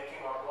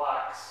making our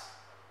blacks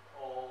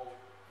all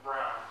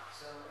brown.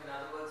 So in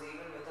other words,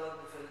 even without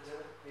the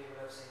filter, we would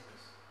have seen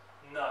this.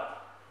 No.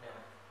 No.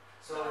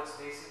 So it's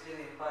basically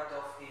the impact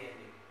of the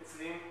ND. It's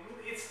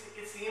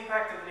the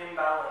impact of an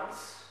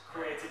imbalance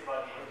created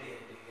by the ND.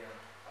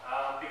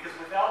 Because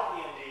without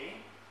the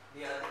ND,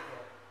 The other,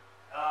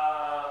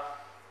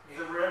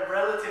 the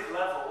relative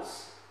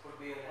levels would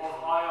be of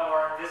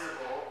IR and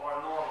visible are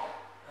normal.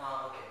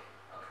 Okay.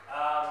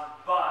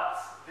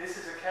 But this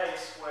is a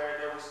case where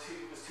it was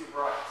too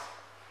bright.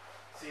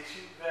 See,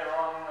 they're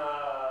on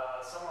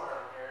somewhere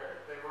on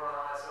here. They were on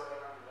ISO 800.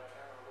 I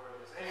can't remember where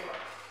it is. Anyway.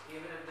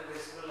 Even if the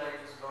visible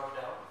light is brought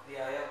down, the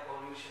IR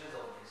pollution is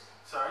obvious.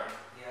 Sorry?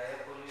 The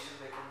IR pollution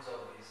becomes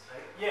obvious,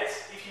 right?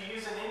 Yes. If you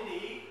use an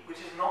ND, which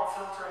is not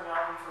filtering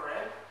out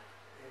infrared,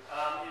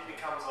 it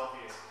becomes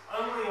obvious.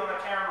 Only on a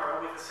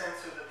camera with a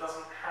sensor that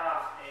doesn't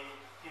have a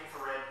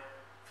infrared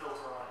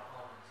filter on it.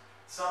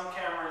 Some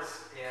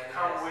cameras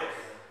come with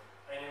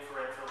an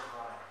infrared filter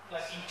on it.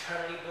 Like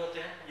internally built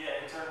in?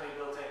 Yeah, internally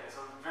built in. It's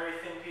a very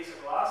piece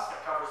of glass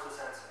that covers the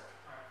sensor.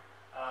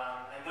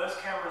 Right. And those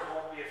cameras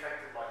won't be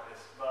affected like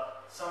this,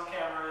 but some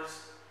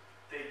cameras,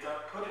 they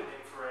don't put an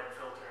infrared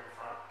filter in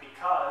front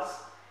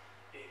because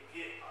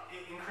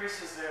it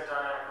increases their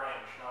dynamic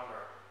range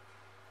number.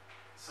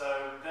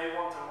 So they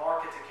want to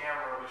market a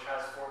camera which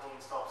has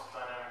 14 stops of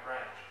dynamic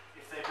range.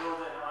 If they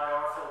build an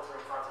IR filter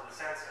in front of the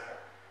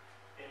sensor,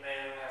 it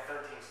may only have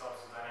 13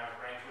 stops of dynamic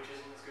range, which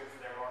isn't as good for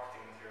their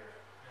marketing material.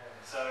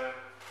 So,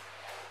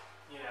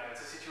 you know,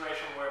 it's a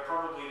situation where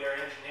probably their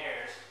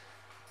engineers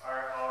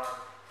are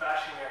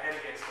bashing their head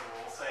against the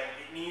wall saying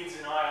it needs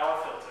an IR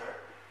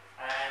filter,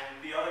 and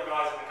the other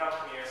guys in the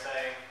company are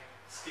saying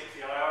skip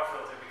the IR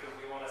filter because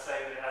we want to say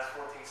that it has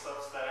 14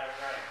 stops of dynamic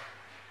range.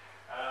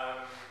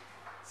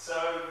 So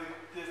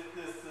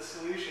the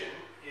solution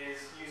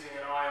is using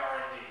an IR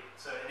ND.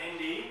 So an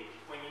ND,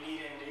 when you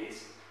need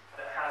NDs,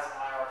 that has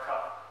IR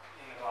cut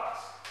in the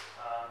glass.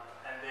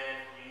 And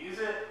then you use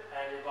it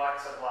and your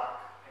lights are black.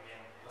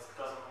 Again, it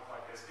doesn't look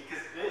like this.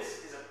 Because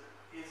this is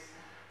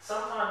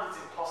sometimes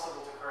it's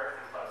impossible to correct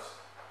in post.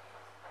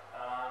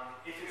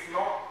 If it's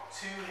not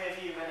too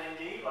heavy of an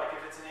ND, like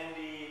if it's an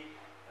ND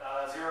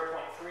 0.3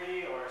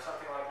 or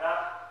something like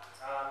that,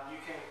 you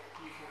can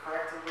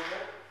correct it with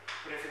it.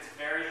 But if it's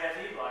very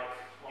heavy, like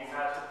you've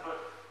had to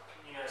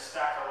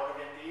stack a lot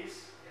of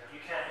NDs, you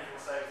can't even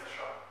save the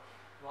shot.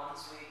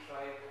 Once we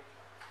tried,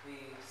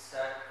 we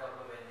stacked a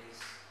couple of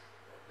NDs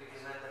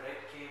because when the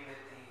red came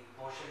with the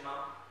motion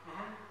mount,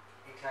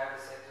 it had a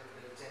set of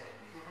built-in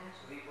NDs.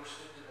 So we pushed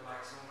it to the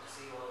maximum to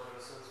see what the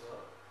results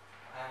were,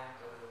 and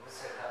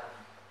this had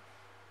happened.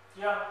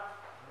 Yeah.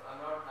 I'm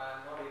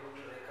not able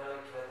to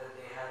recollect whether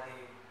they had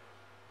the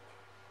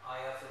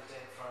IR filter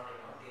in front or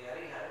not. The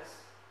Ari has.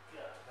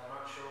 Yeah. I'm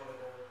not sure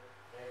whether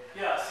red.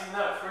 Yeah, see,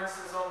 no, for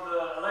instance, on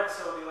the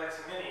Alexa or the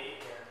Alexa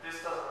Mini, this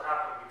doesn't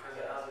happen because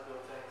it has a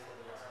built-in.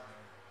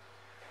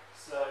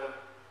 So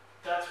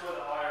that's where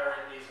the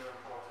IR NDs are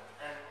important,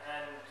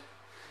 and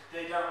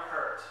they don't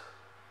hurt.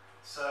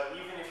 So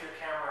even if your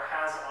camera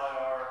has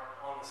IR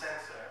on the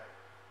sensor,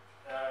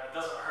 it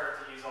doesn't hurt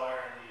to use IR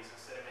NDs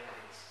instead of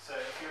NDs. So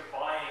if you're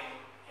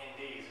buying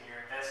NDs and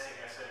you're investing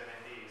in a set of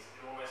NDs,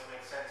 it almost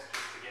makes sense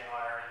just to get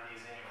IR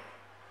NDs anyway,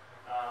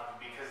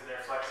 because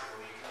they're flexible.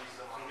 You can use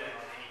them on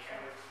any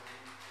camera.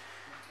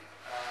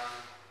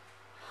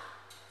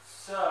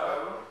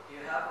 So Do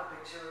you have a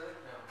picture of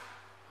it? No.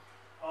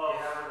 Do of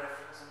you have a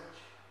reference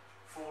image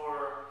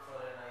for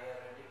an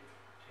IR ND?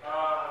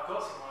 I've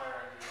got some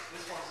IR NDs.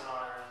 This one's an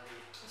IR ND.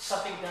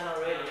 Something done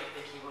already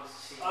that he wants to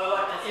see. Oh,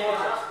 like An before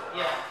and image. after?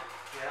 Yeah.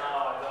 No,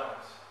 I don't.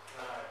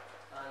 No.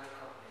 I'll look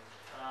up later.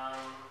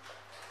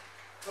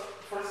 So,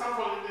 for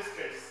example, in this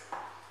case,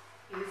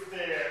 if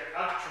the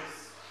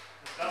actress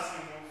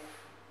doesn't move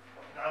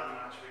that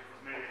much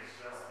because maybe it's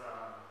just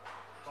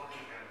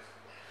talking and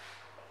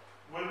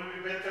will it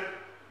be better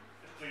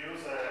to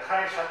use a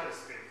high shutter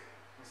speed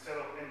instead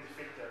of ND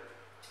filter?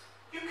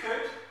 You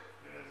could,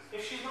 Yes, if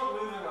she's not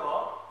moving a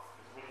lot,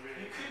 it will be.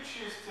 you could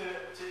choose to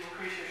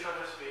increase your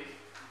shutter speed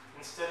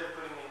instead of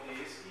putting in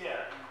these.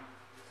 Yeah.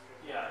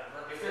 Yeah.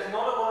 If there's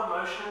not a lot of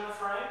motion in the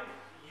frame,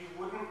 you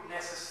wouldn't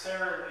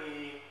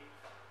necessarily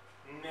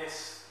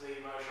miss the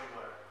motion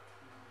blur.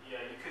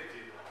 Yeah, you could do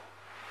that.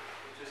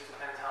 It just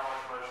depends how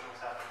much motion is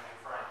happening in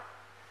frame.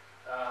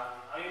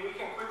 I mean, we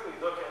can quickly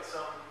look at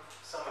some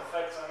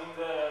effects. I mean,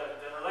 the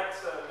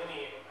Alexa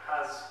Mini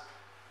has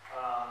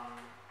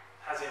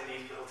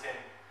NDs built in,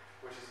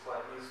 which is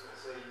quite useful.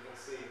 So you can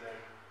see that,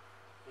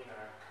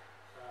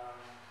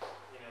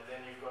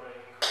 then you've got to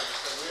increase.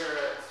 So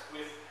we're at,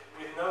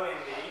 with no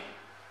ND,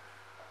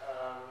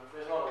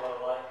 there's not a lot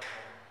of light in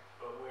here,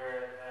 but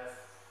we're at F.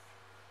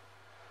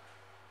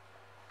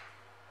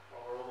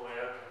 Well, we're all the way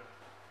open.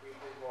 We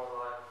need more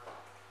light.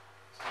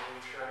 So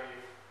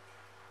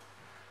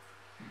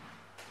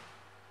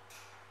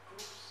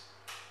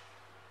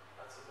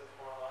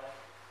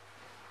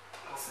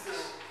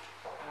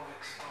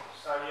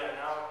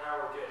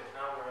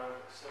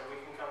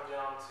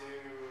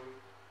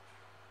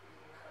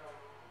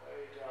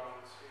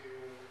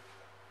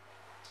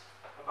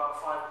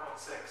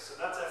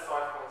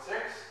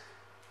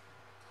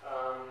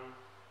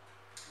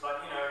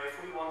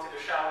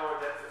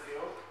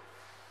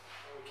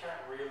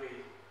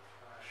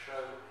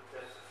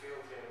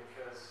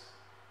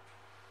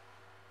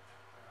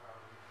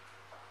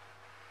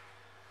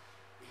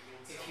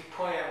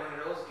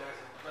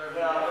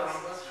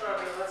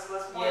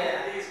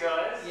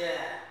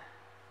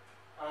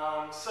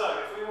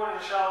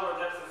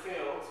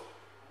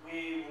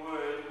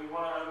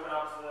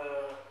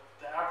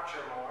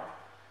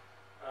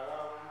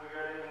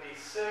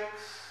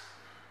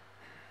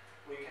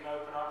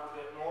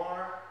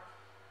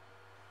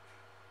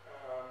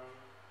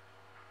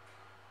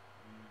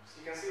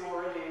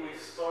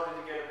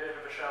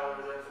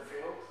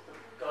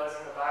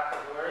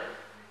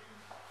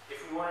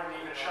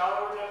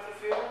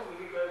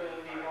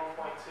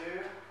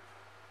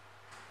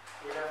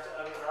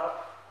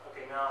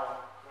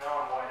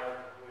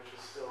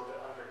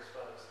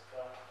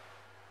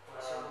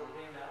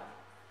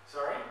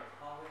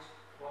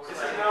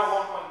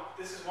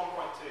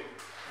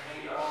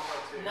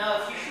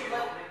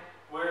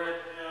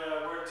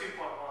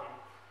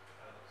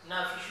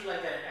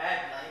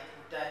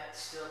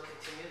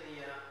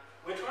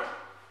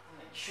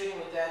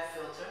shooting with that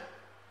filter,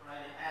 right,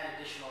 and add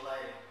additional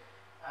lighting,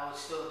 I would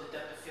still, the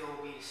depth of field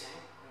will be the same,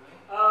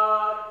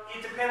 right?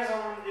 It depends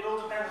on, it all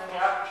depends on the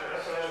aperture.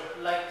 So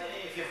Like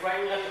if you're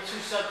brightening up the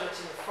two subjects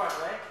in the front,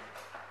 right?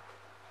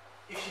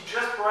 if you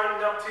just brightened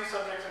up two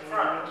subjects in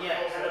front,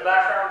 Yeah. and the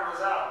background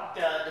was out,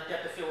 The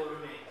depth of field will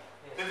remain.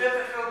 the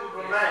depth of field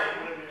would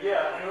remain,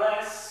 yeah,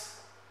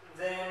 unless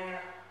then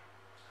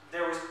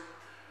there was,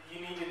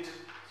 you needed to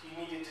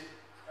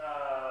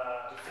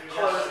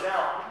close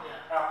down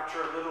Yeah.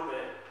 aperture a little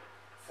bit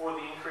for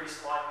the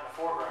increased light in the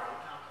foreground.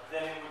 Okay.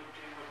 Then it would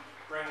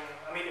bring,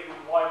 I mean, it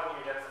would widen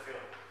your depth of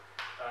field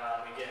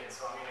again.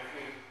 So I mean, if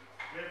you,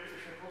 Maybe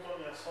if you put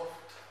on a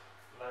soft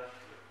light,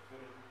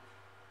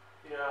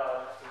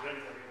 yeah, to raise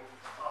the view.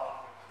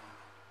 oh,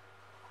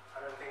 I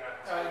don't think I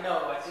can.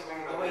 No, I think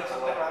swing the them way you the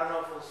took other that, way. I don't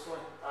know if it'll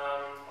swing.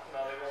 No,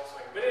 they won't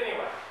swing. But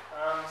anyway,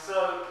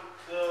 so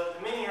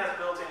the Mini has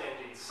built-in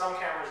NDs. Some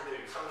cameras do.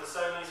 Some of the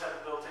Sonys have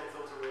a built-in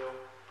filter reel.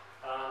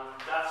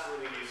 That's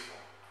really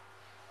useful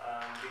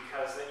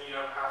because then you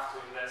don't have to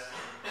invest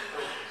in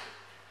filters.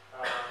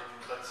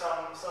 But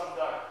some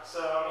don't. So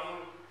I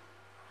mean,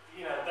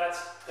 you know,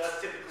 that's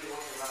typically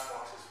what your matte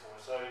box is for.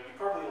 So you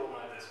probably all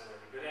know this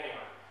already. But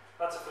anyway,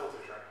 that's a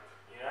filter tray.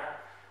 You know.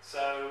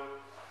 So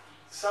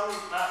some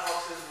matte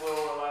boxes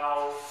will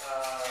allow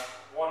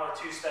 1 or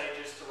 2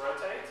 stages to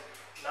rotate.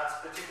 And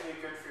that's particularly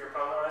good for your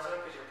polarizer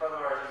because your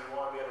polarizer you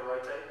want to be able to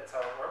rotate. That's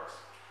how it works.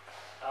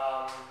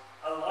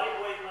 A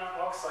lightweight matte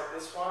box like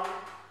this one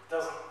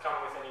doesn't come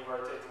with any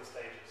rotating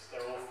stages.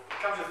 It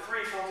comes with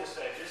 3 filter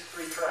stages,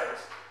 3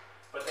 trays,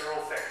 but they're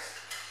all fixed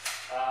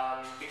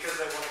because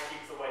they want to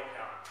keep the weight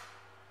down.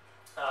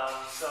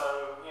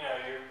 So you know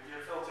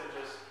your filter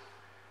just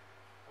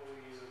we'll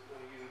use a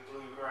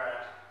blue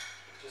grad.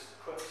 It just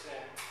clips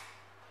in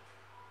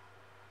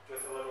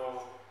with a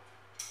little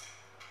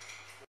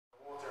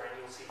water, and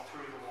you'll see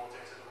through the water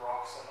to the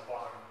rocks on the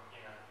bottom.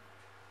 You know.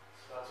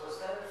 So that's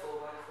Was that a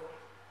 4x4?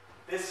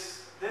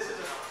 This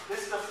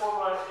is a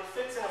 4x. It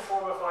fits in a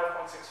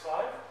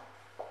 4x5.65.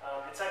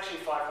 It's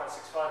actually 5.65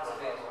 by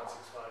 5.65.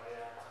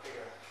 Yeah, it's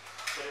bigger,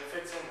 but it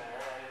fits in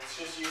there, and it's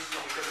just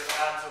useful because it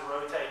adds a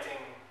rotating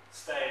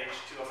stage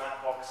to a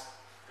matte box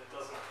that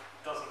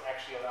doesn't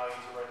actually allow you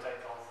to rotate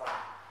the whole thing.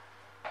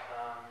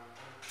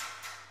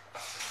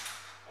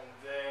 And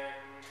then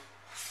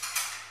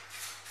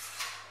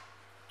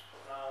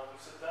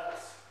so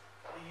that's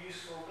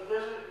useful. But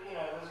there's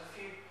a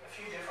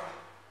few different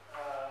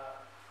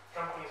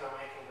companies are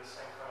making the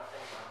same kind of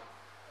thing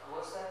now.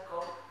 What's that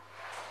called?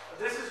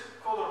 This is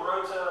called a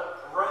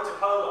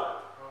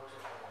rotopolar.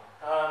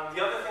 The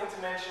other thing to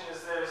mention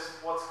is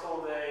there's what's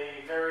called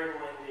a variable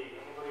ND.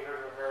 Anybody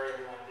heard of a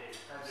variable ND?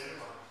 I've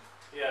seen one.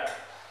 Yeah.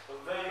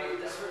 But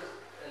this was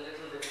a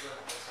little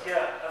different.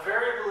 Yeah, a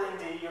variable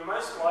ND. You're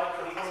most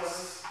likely to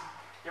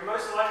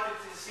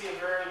see a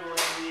variable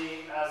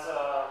ND as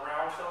a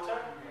round filter,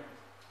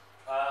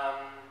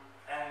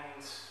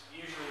 and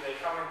usually they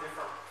come in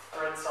different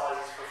thread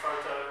sizes for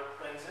photo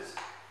lenses,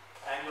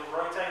 and you'll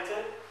rotate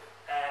it,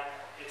 and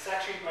it's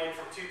actually made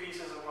from 2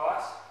 pieces of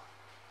glass,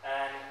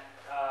 and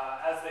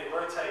as they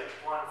rotate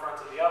one in front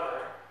of the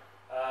other,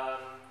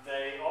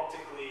 they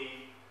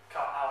optically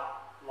cut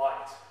out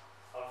light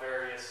of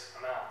various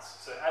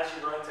amounts. So as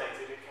you rotate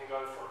it, it can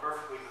go from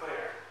perfectly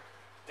clear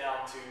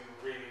down to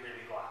really,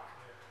 really black.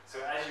 So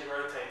as you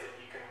rotate it,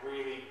 you can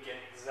really get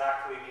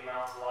exactly the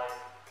amount of light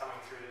coming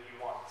through that you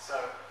want. So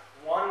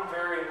one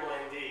variable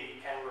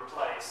ND can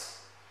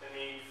replace the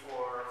need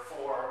for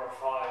 4 or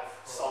 5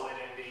 solid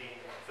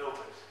ND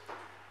filters.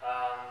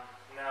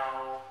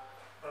 Now,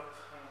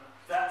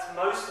 that's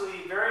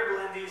mostly,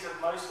 variable NDs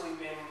have mostly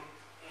been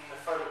in the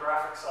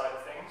photographic side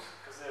of things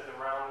because they're the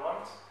round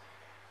ones.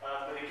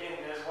 But again,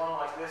 there's one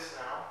like this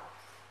now.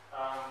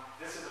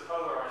 This is a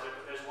polarizer,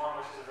 but there's one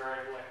which is a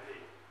variable ND.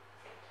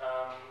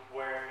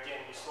 Where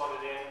again, you slot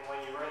it in, and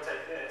when you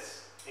rotate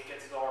this, it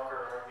gets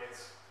darker or it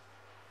gets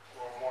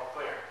more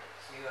clear.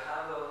 So you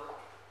have a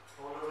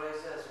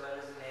polarizer as well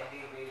as an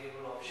ND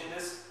variable option. In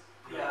this,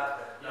 You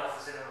have that. Yeah. Not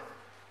cinema.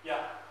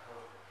 yeah.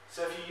 Oh.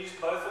 So if you use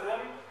both of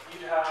them,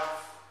 you'd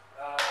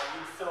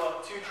fill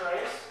up 2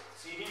 trays.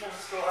 So you'd even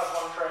still have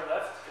 1 tray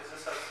left because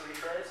this has 3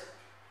 trays.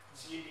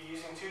 So you'd be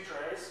using 2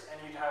 trays,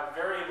 and you'd have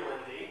variable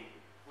ND,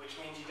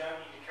 which means you don't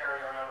need to carry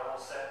around a whole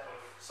set of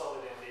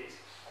solid NDs.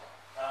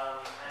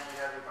 And you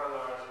have your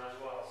polarizer as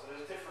well. So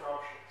there's different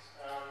options.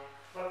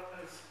 But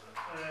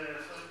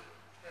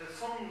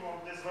some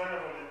of this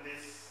variable in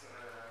this,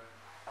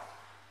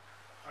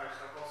 I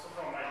have also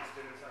from my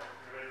experience, I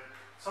read,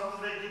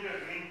 sometimes they give you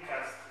a green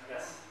cast.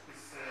 Yes.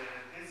 Is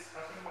this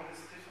happening with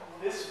this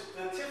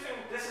Tiffen?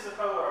 This is a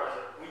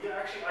polarizer.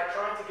 I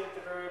tried to get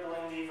the variable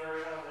ND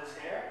version of this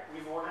here.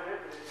 We've ordered it,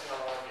 but it's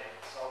not on yet.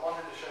 So I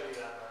wanted to show you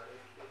that, but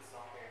it's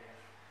not here yet.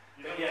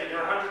 But yeah,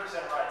 you're 100%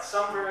 right.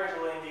 Some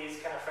variable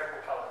NDs can affect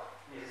the color.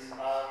 Yes.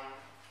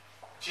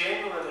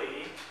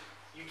 Generally,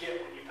 you get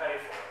what you pay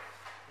for.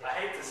 I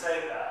hate to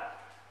say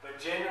that, but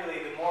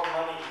generally, the more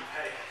money you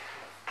pay,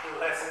 the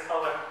less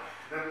color.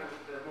 The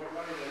more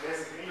money, the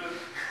less green.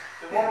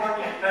 The more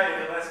money you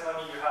pay, the less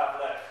money you have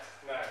left.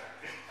 No,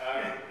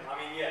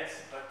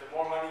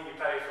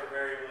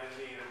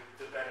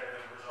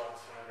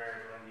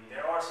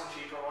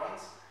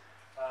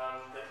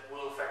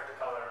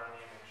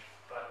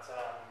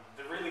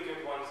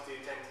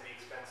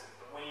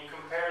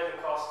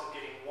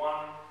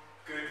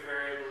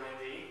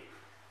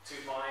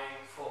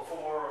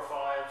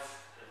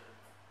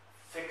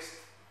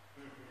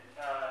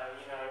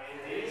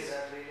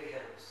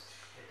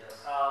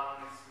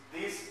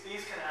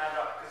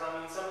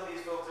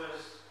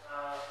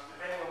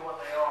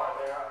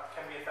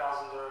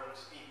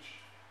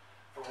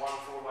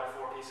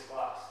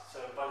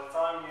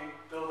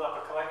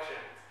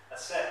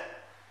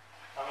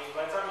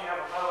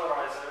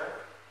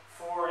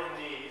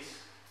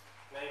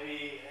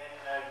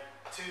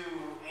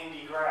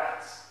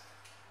 grads,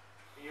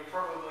 you're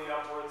probably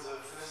upwards of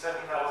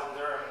 7,000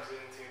 dirhams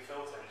into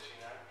filters, you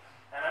know.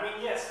 And I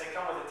mean, yes, they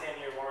come with a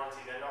 10-year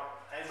warranty. They're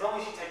not, as long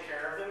as you take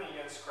care of them, and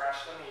you don't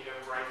scratch them, and you don't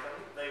break them,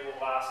 they will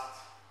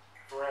last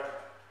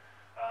forever.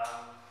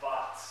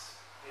 But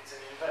it's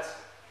an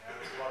investment, you know,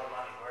 it's a lot of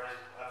money, whereas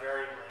a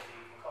variable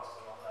ND can cost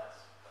a lot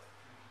less.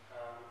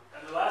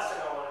 And the last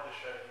thing I wanted to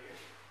show you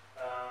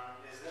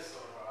is this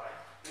little guy.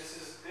 This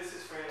is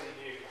fairly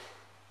new,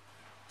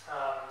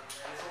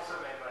 and it's also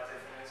made by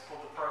Tiffen. It's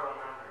called the Pro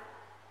 100.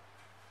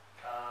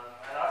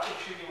 And I've been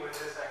shooting with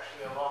this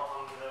actually a lot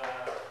on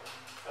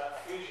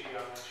that Fuji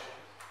I mentioned.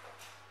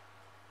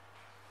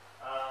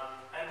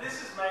 And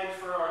this is made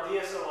for our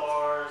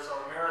DSLRs,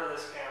 our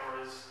mirrorless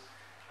cameras,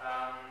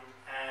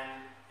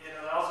 and it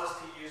allows us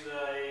to use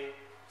a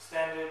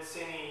standard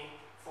Cine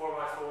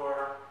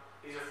 4x4.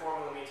 These are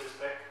 4mm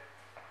spec.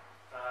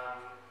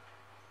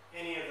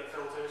 Any of the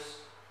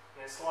filters,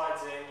 and it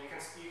slides in. You can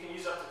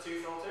use up to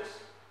 2 filters.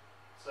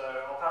 So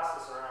I'll pass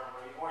this around,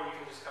 or you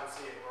can just come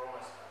see it. We're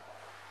almost done.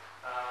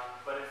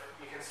 But if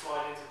you can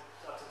slide into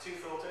up to 2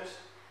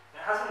 filters. And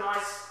it has a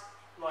nice,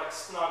 like,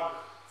 snug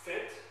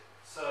fit,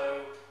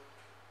 so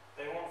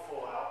they won't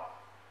fall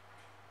out.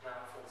 No,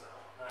 it falls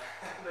out. No,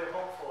 they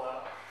won't fall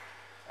out.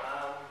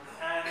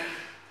 And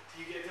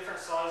you get different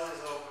sizes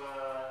of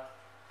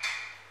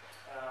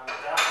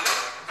adapter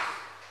lenses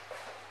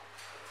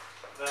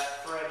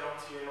that thread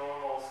onto your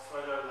normal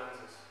photo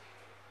lenses.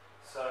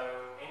 So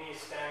any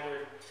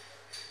standard,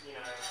 you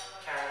know,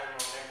 Canon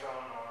or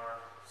Nikon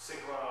or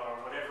Sigma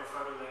or whatever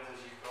photo lenses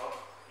you've got,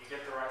 you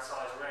get the right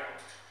size ring.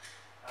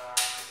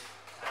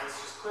 And this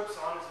just clips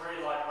on, it's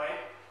very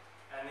lightweight,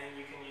 and then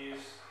you can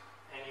use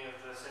any of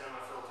the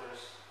cinema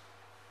filters.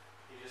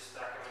 You just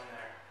stack them in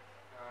there.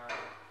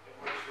 It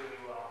works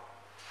really well.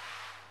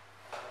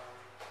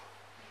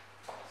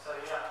 So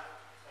yeah,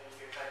 and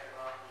you can take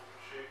them out, you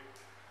can shoot.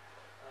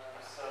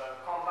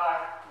 So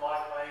compact,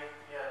 lightweight,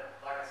 yeah,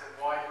 like I said,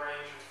 wide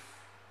range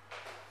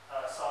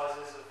of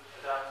sizes of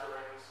adapter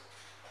rings.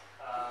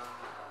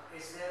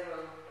 Is there a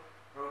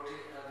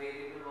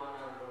variable one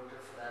or rotor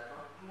for that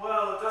one?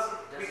 Well, it doesn't,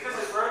 because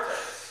it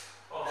rotates.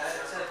 Oh,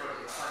 that's separate.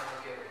 It's fine.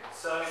 Okay.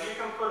 So you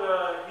can put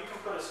a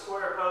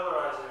square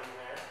polarizer in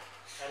there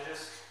and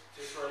just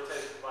rotate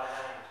it by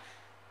hand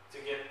to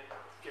get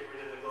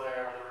rid of the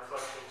glare or the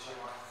reflections you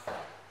want.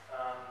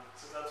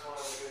 So that's one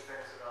of the good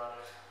things about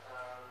it.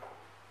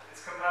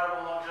 It's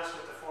compatible not just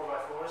with the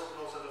 4x4s, but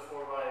also the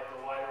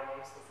wider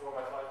ones, the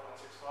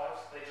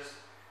 4x5.65s. They just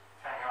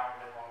hang out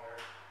a bit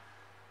longer.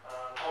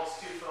 Holds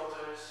 2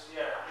 filters.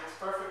 Yeah, it's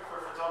perfect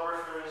for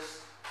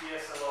photographers,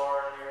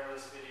 DSLR,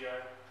 mirrorless video.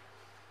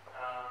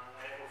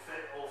 And it will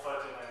fit all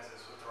photo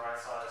lenses with the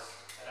right size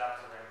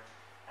adapter ring.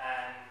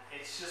 And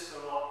it's just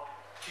a lot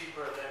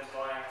cheaper than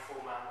buying a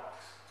full matte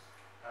box.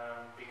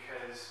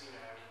 Because, you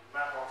know,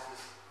 matte boxes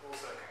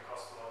also can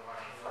cost a lot of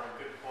money for a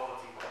good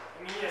quality one.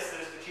 I mean, yes,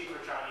 there's the cheaper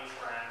Chinese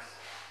brands.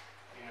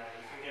 You know,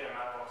 you can get a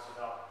matte box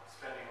without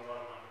spending a lot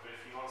of money, but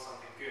if you want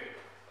something good,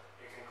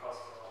 it can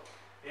cost a lot.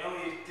 The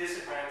only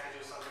disadvantage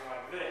of something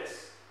like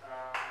this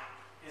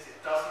is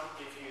it doesn't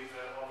give you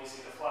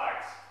obviously the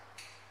flags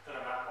that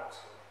a matte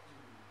box will.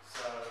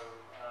 So,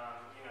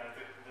 you know,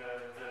 the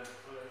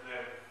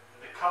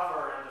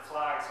cover and the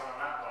flags on a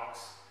matte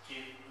box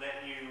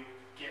let you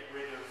get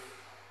rid of,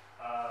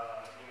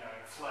 you know,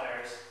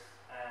 flares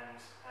and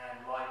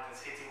light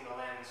that's hitting the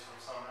lens from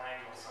some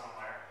angle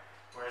somewhere,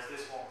 whereas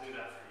this won't do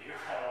that for you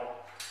at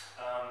all.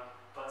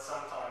 But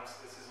sometimes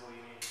this is all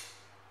you need.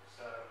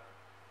 So,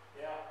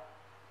 yeah.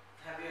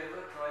 Have you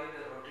ever tried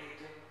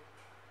rotating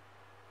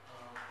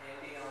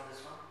ND on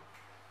this one?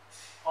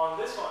 On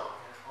this one?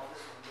 Yeah, on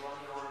this one, the one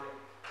you're holding.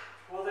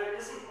 Well, there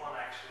isn't one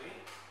actually.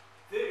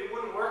 It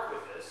wouldn't work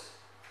with this.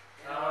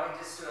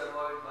 Just to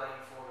avoid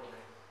buying 4 of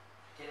them.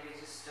 Can we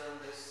just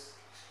turn this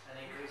and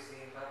increase the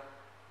impact?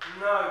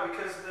 No,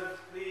 because the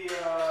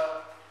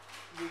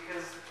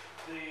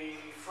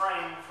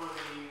frame for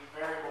the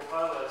variable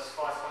polar is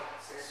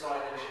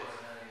 5.65 inches,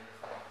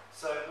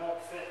 so it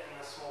won't fit in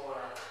the smaller.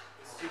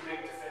 It's too big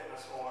to fit in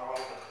the smaller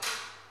holder.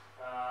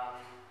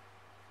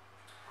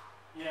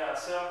 Yeah,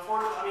 so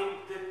unfortunately, I mean,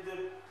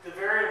 the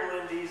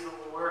variable NDs that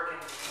will work in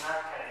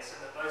that case,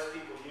 and that most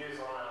people use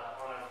on a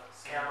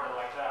camera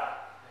like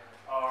that,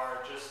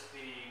 are just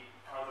the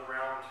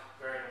round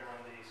variable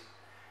NDs.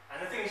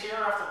 And the thing is, you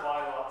don't have to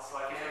buy lots.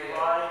 Like if you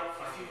buy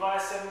a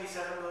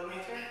 77mm,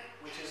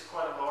 which is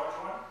quite a large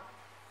one,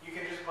 you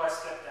can just buy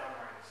step down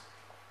rings.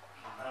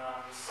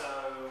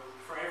 So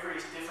for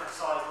every different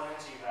size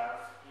lens you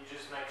have, you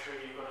just make sure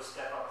you've got a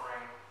step up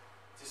ring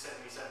to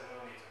 77mm.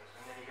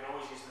 And then you can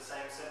always use the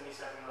same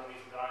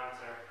 77mm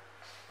diameter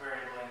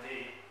variable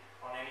ND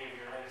on any of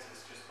your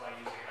lenses just by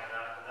using an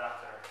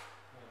adapter.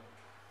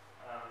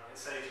 It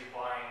saves you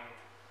buying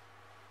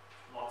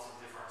lots of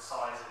different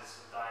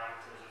sizes of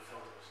diameters of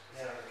filters.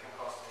 Yeah. It can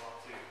cost a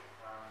lot too.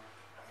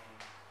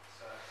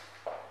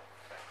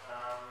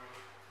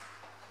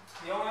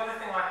 The only other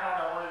thing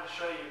I wanted to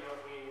show you,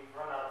 but we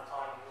run out of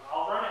time.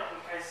 I'll run it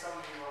in case some of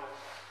you want to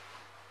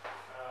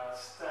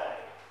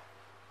stay.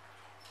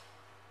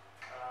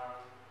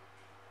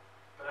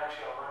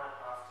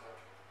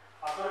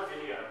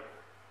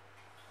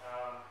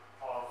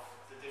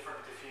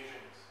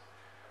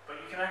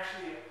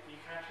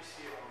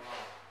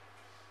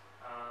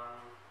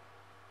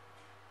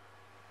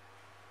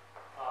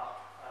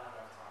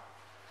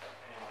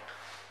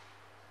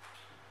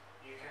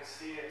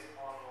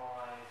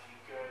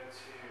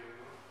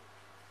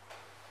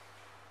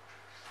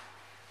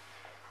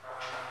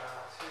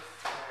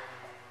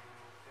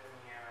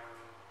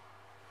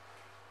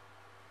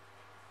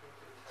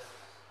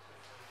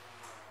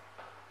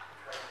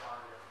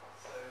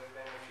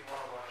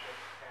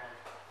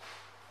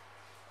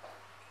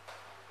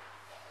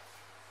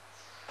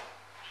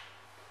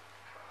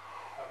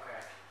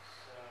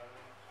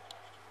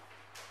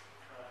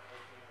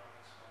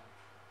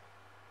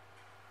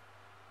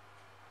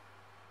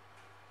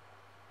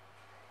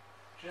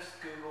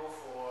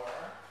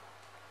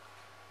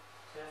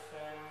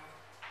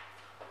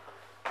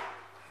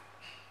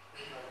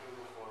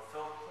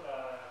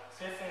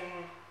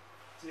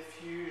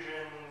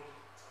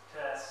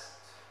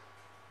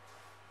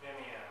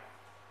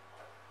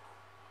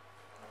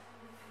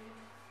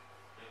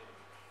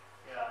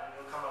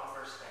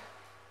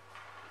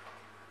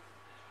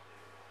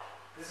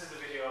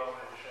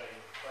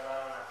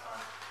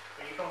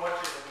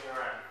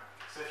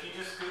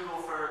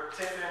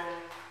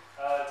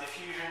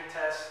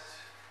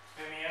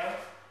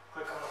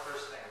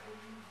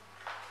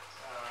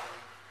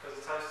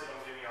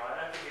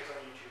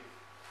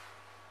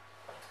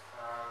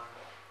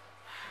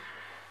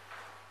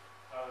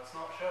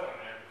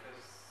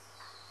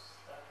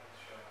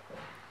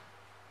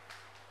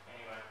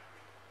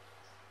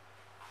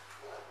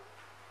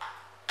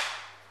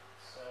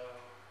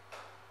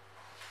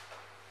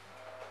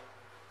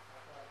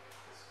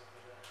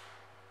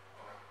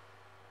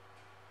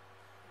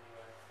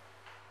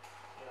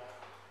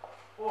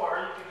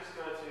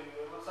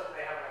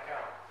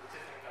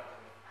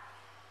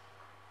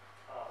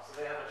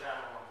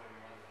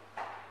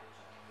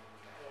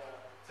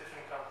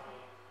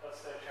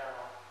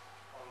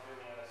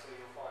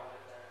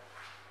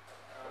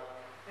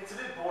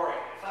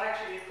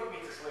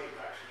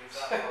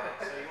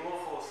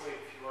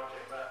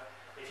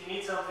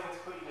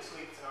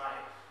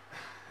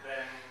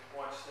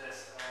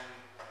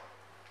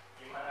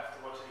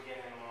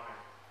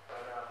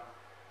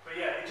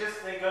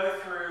 they go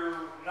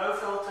through no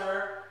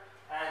filter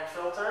and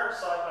filter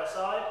side by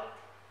side,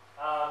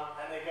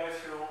 and they go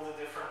through all the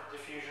different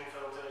diffusion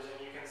filters,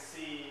 and you can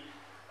see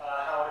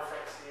how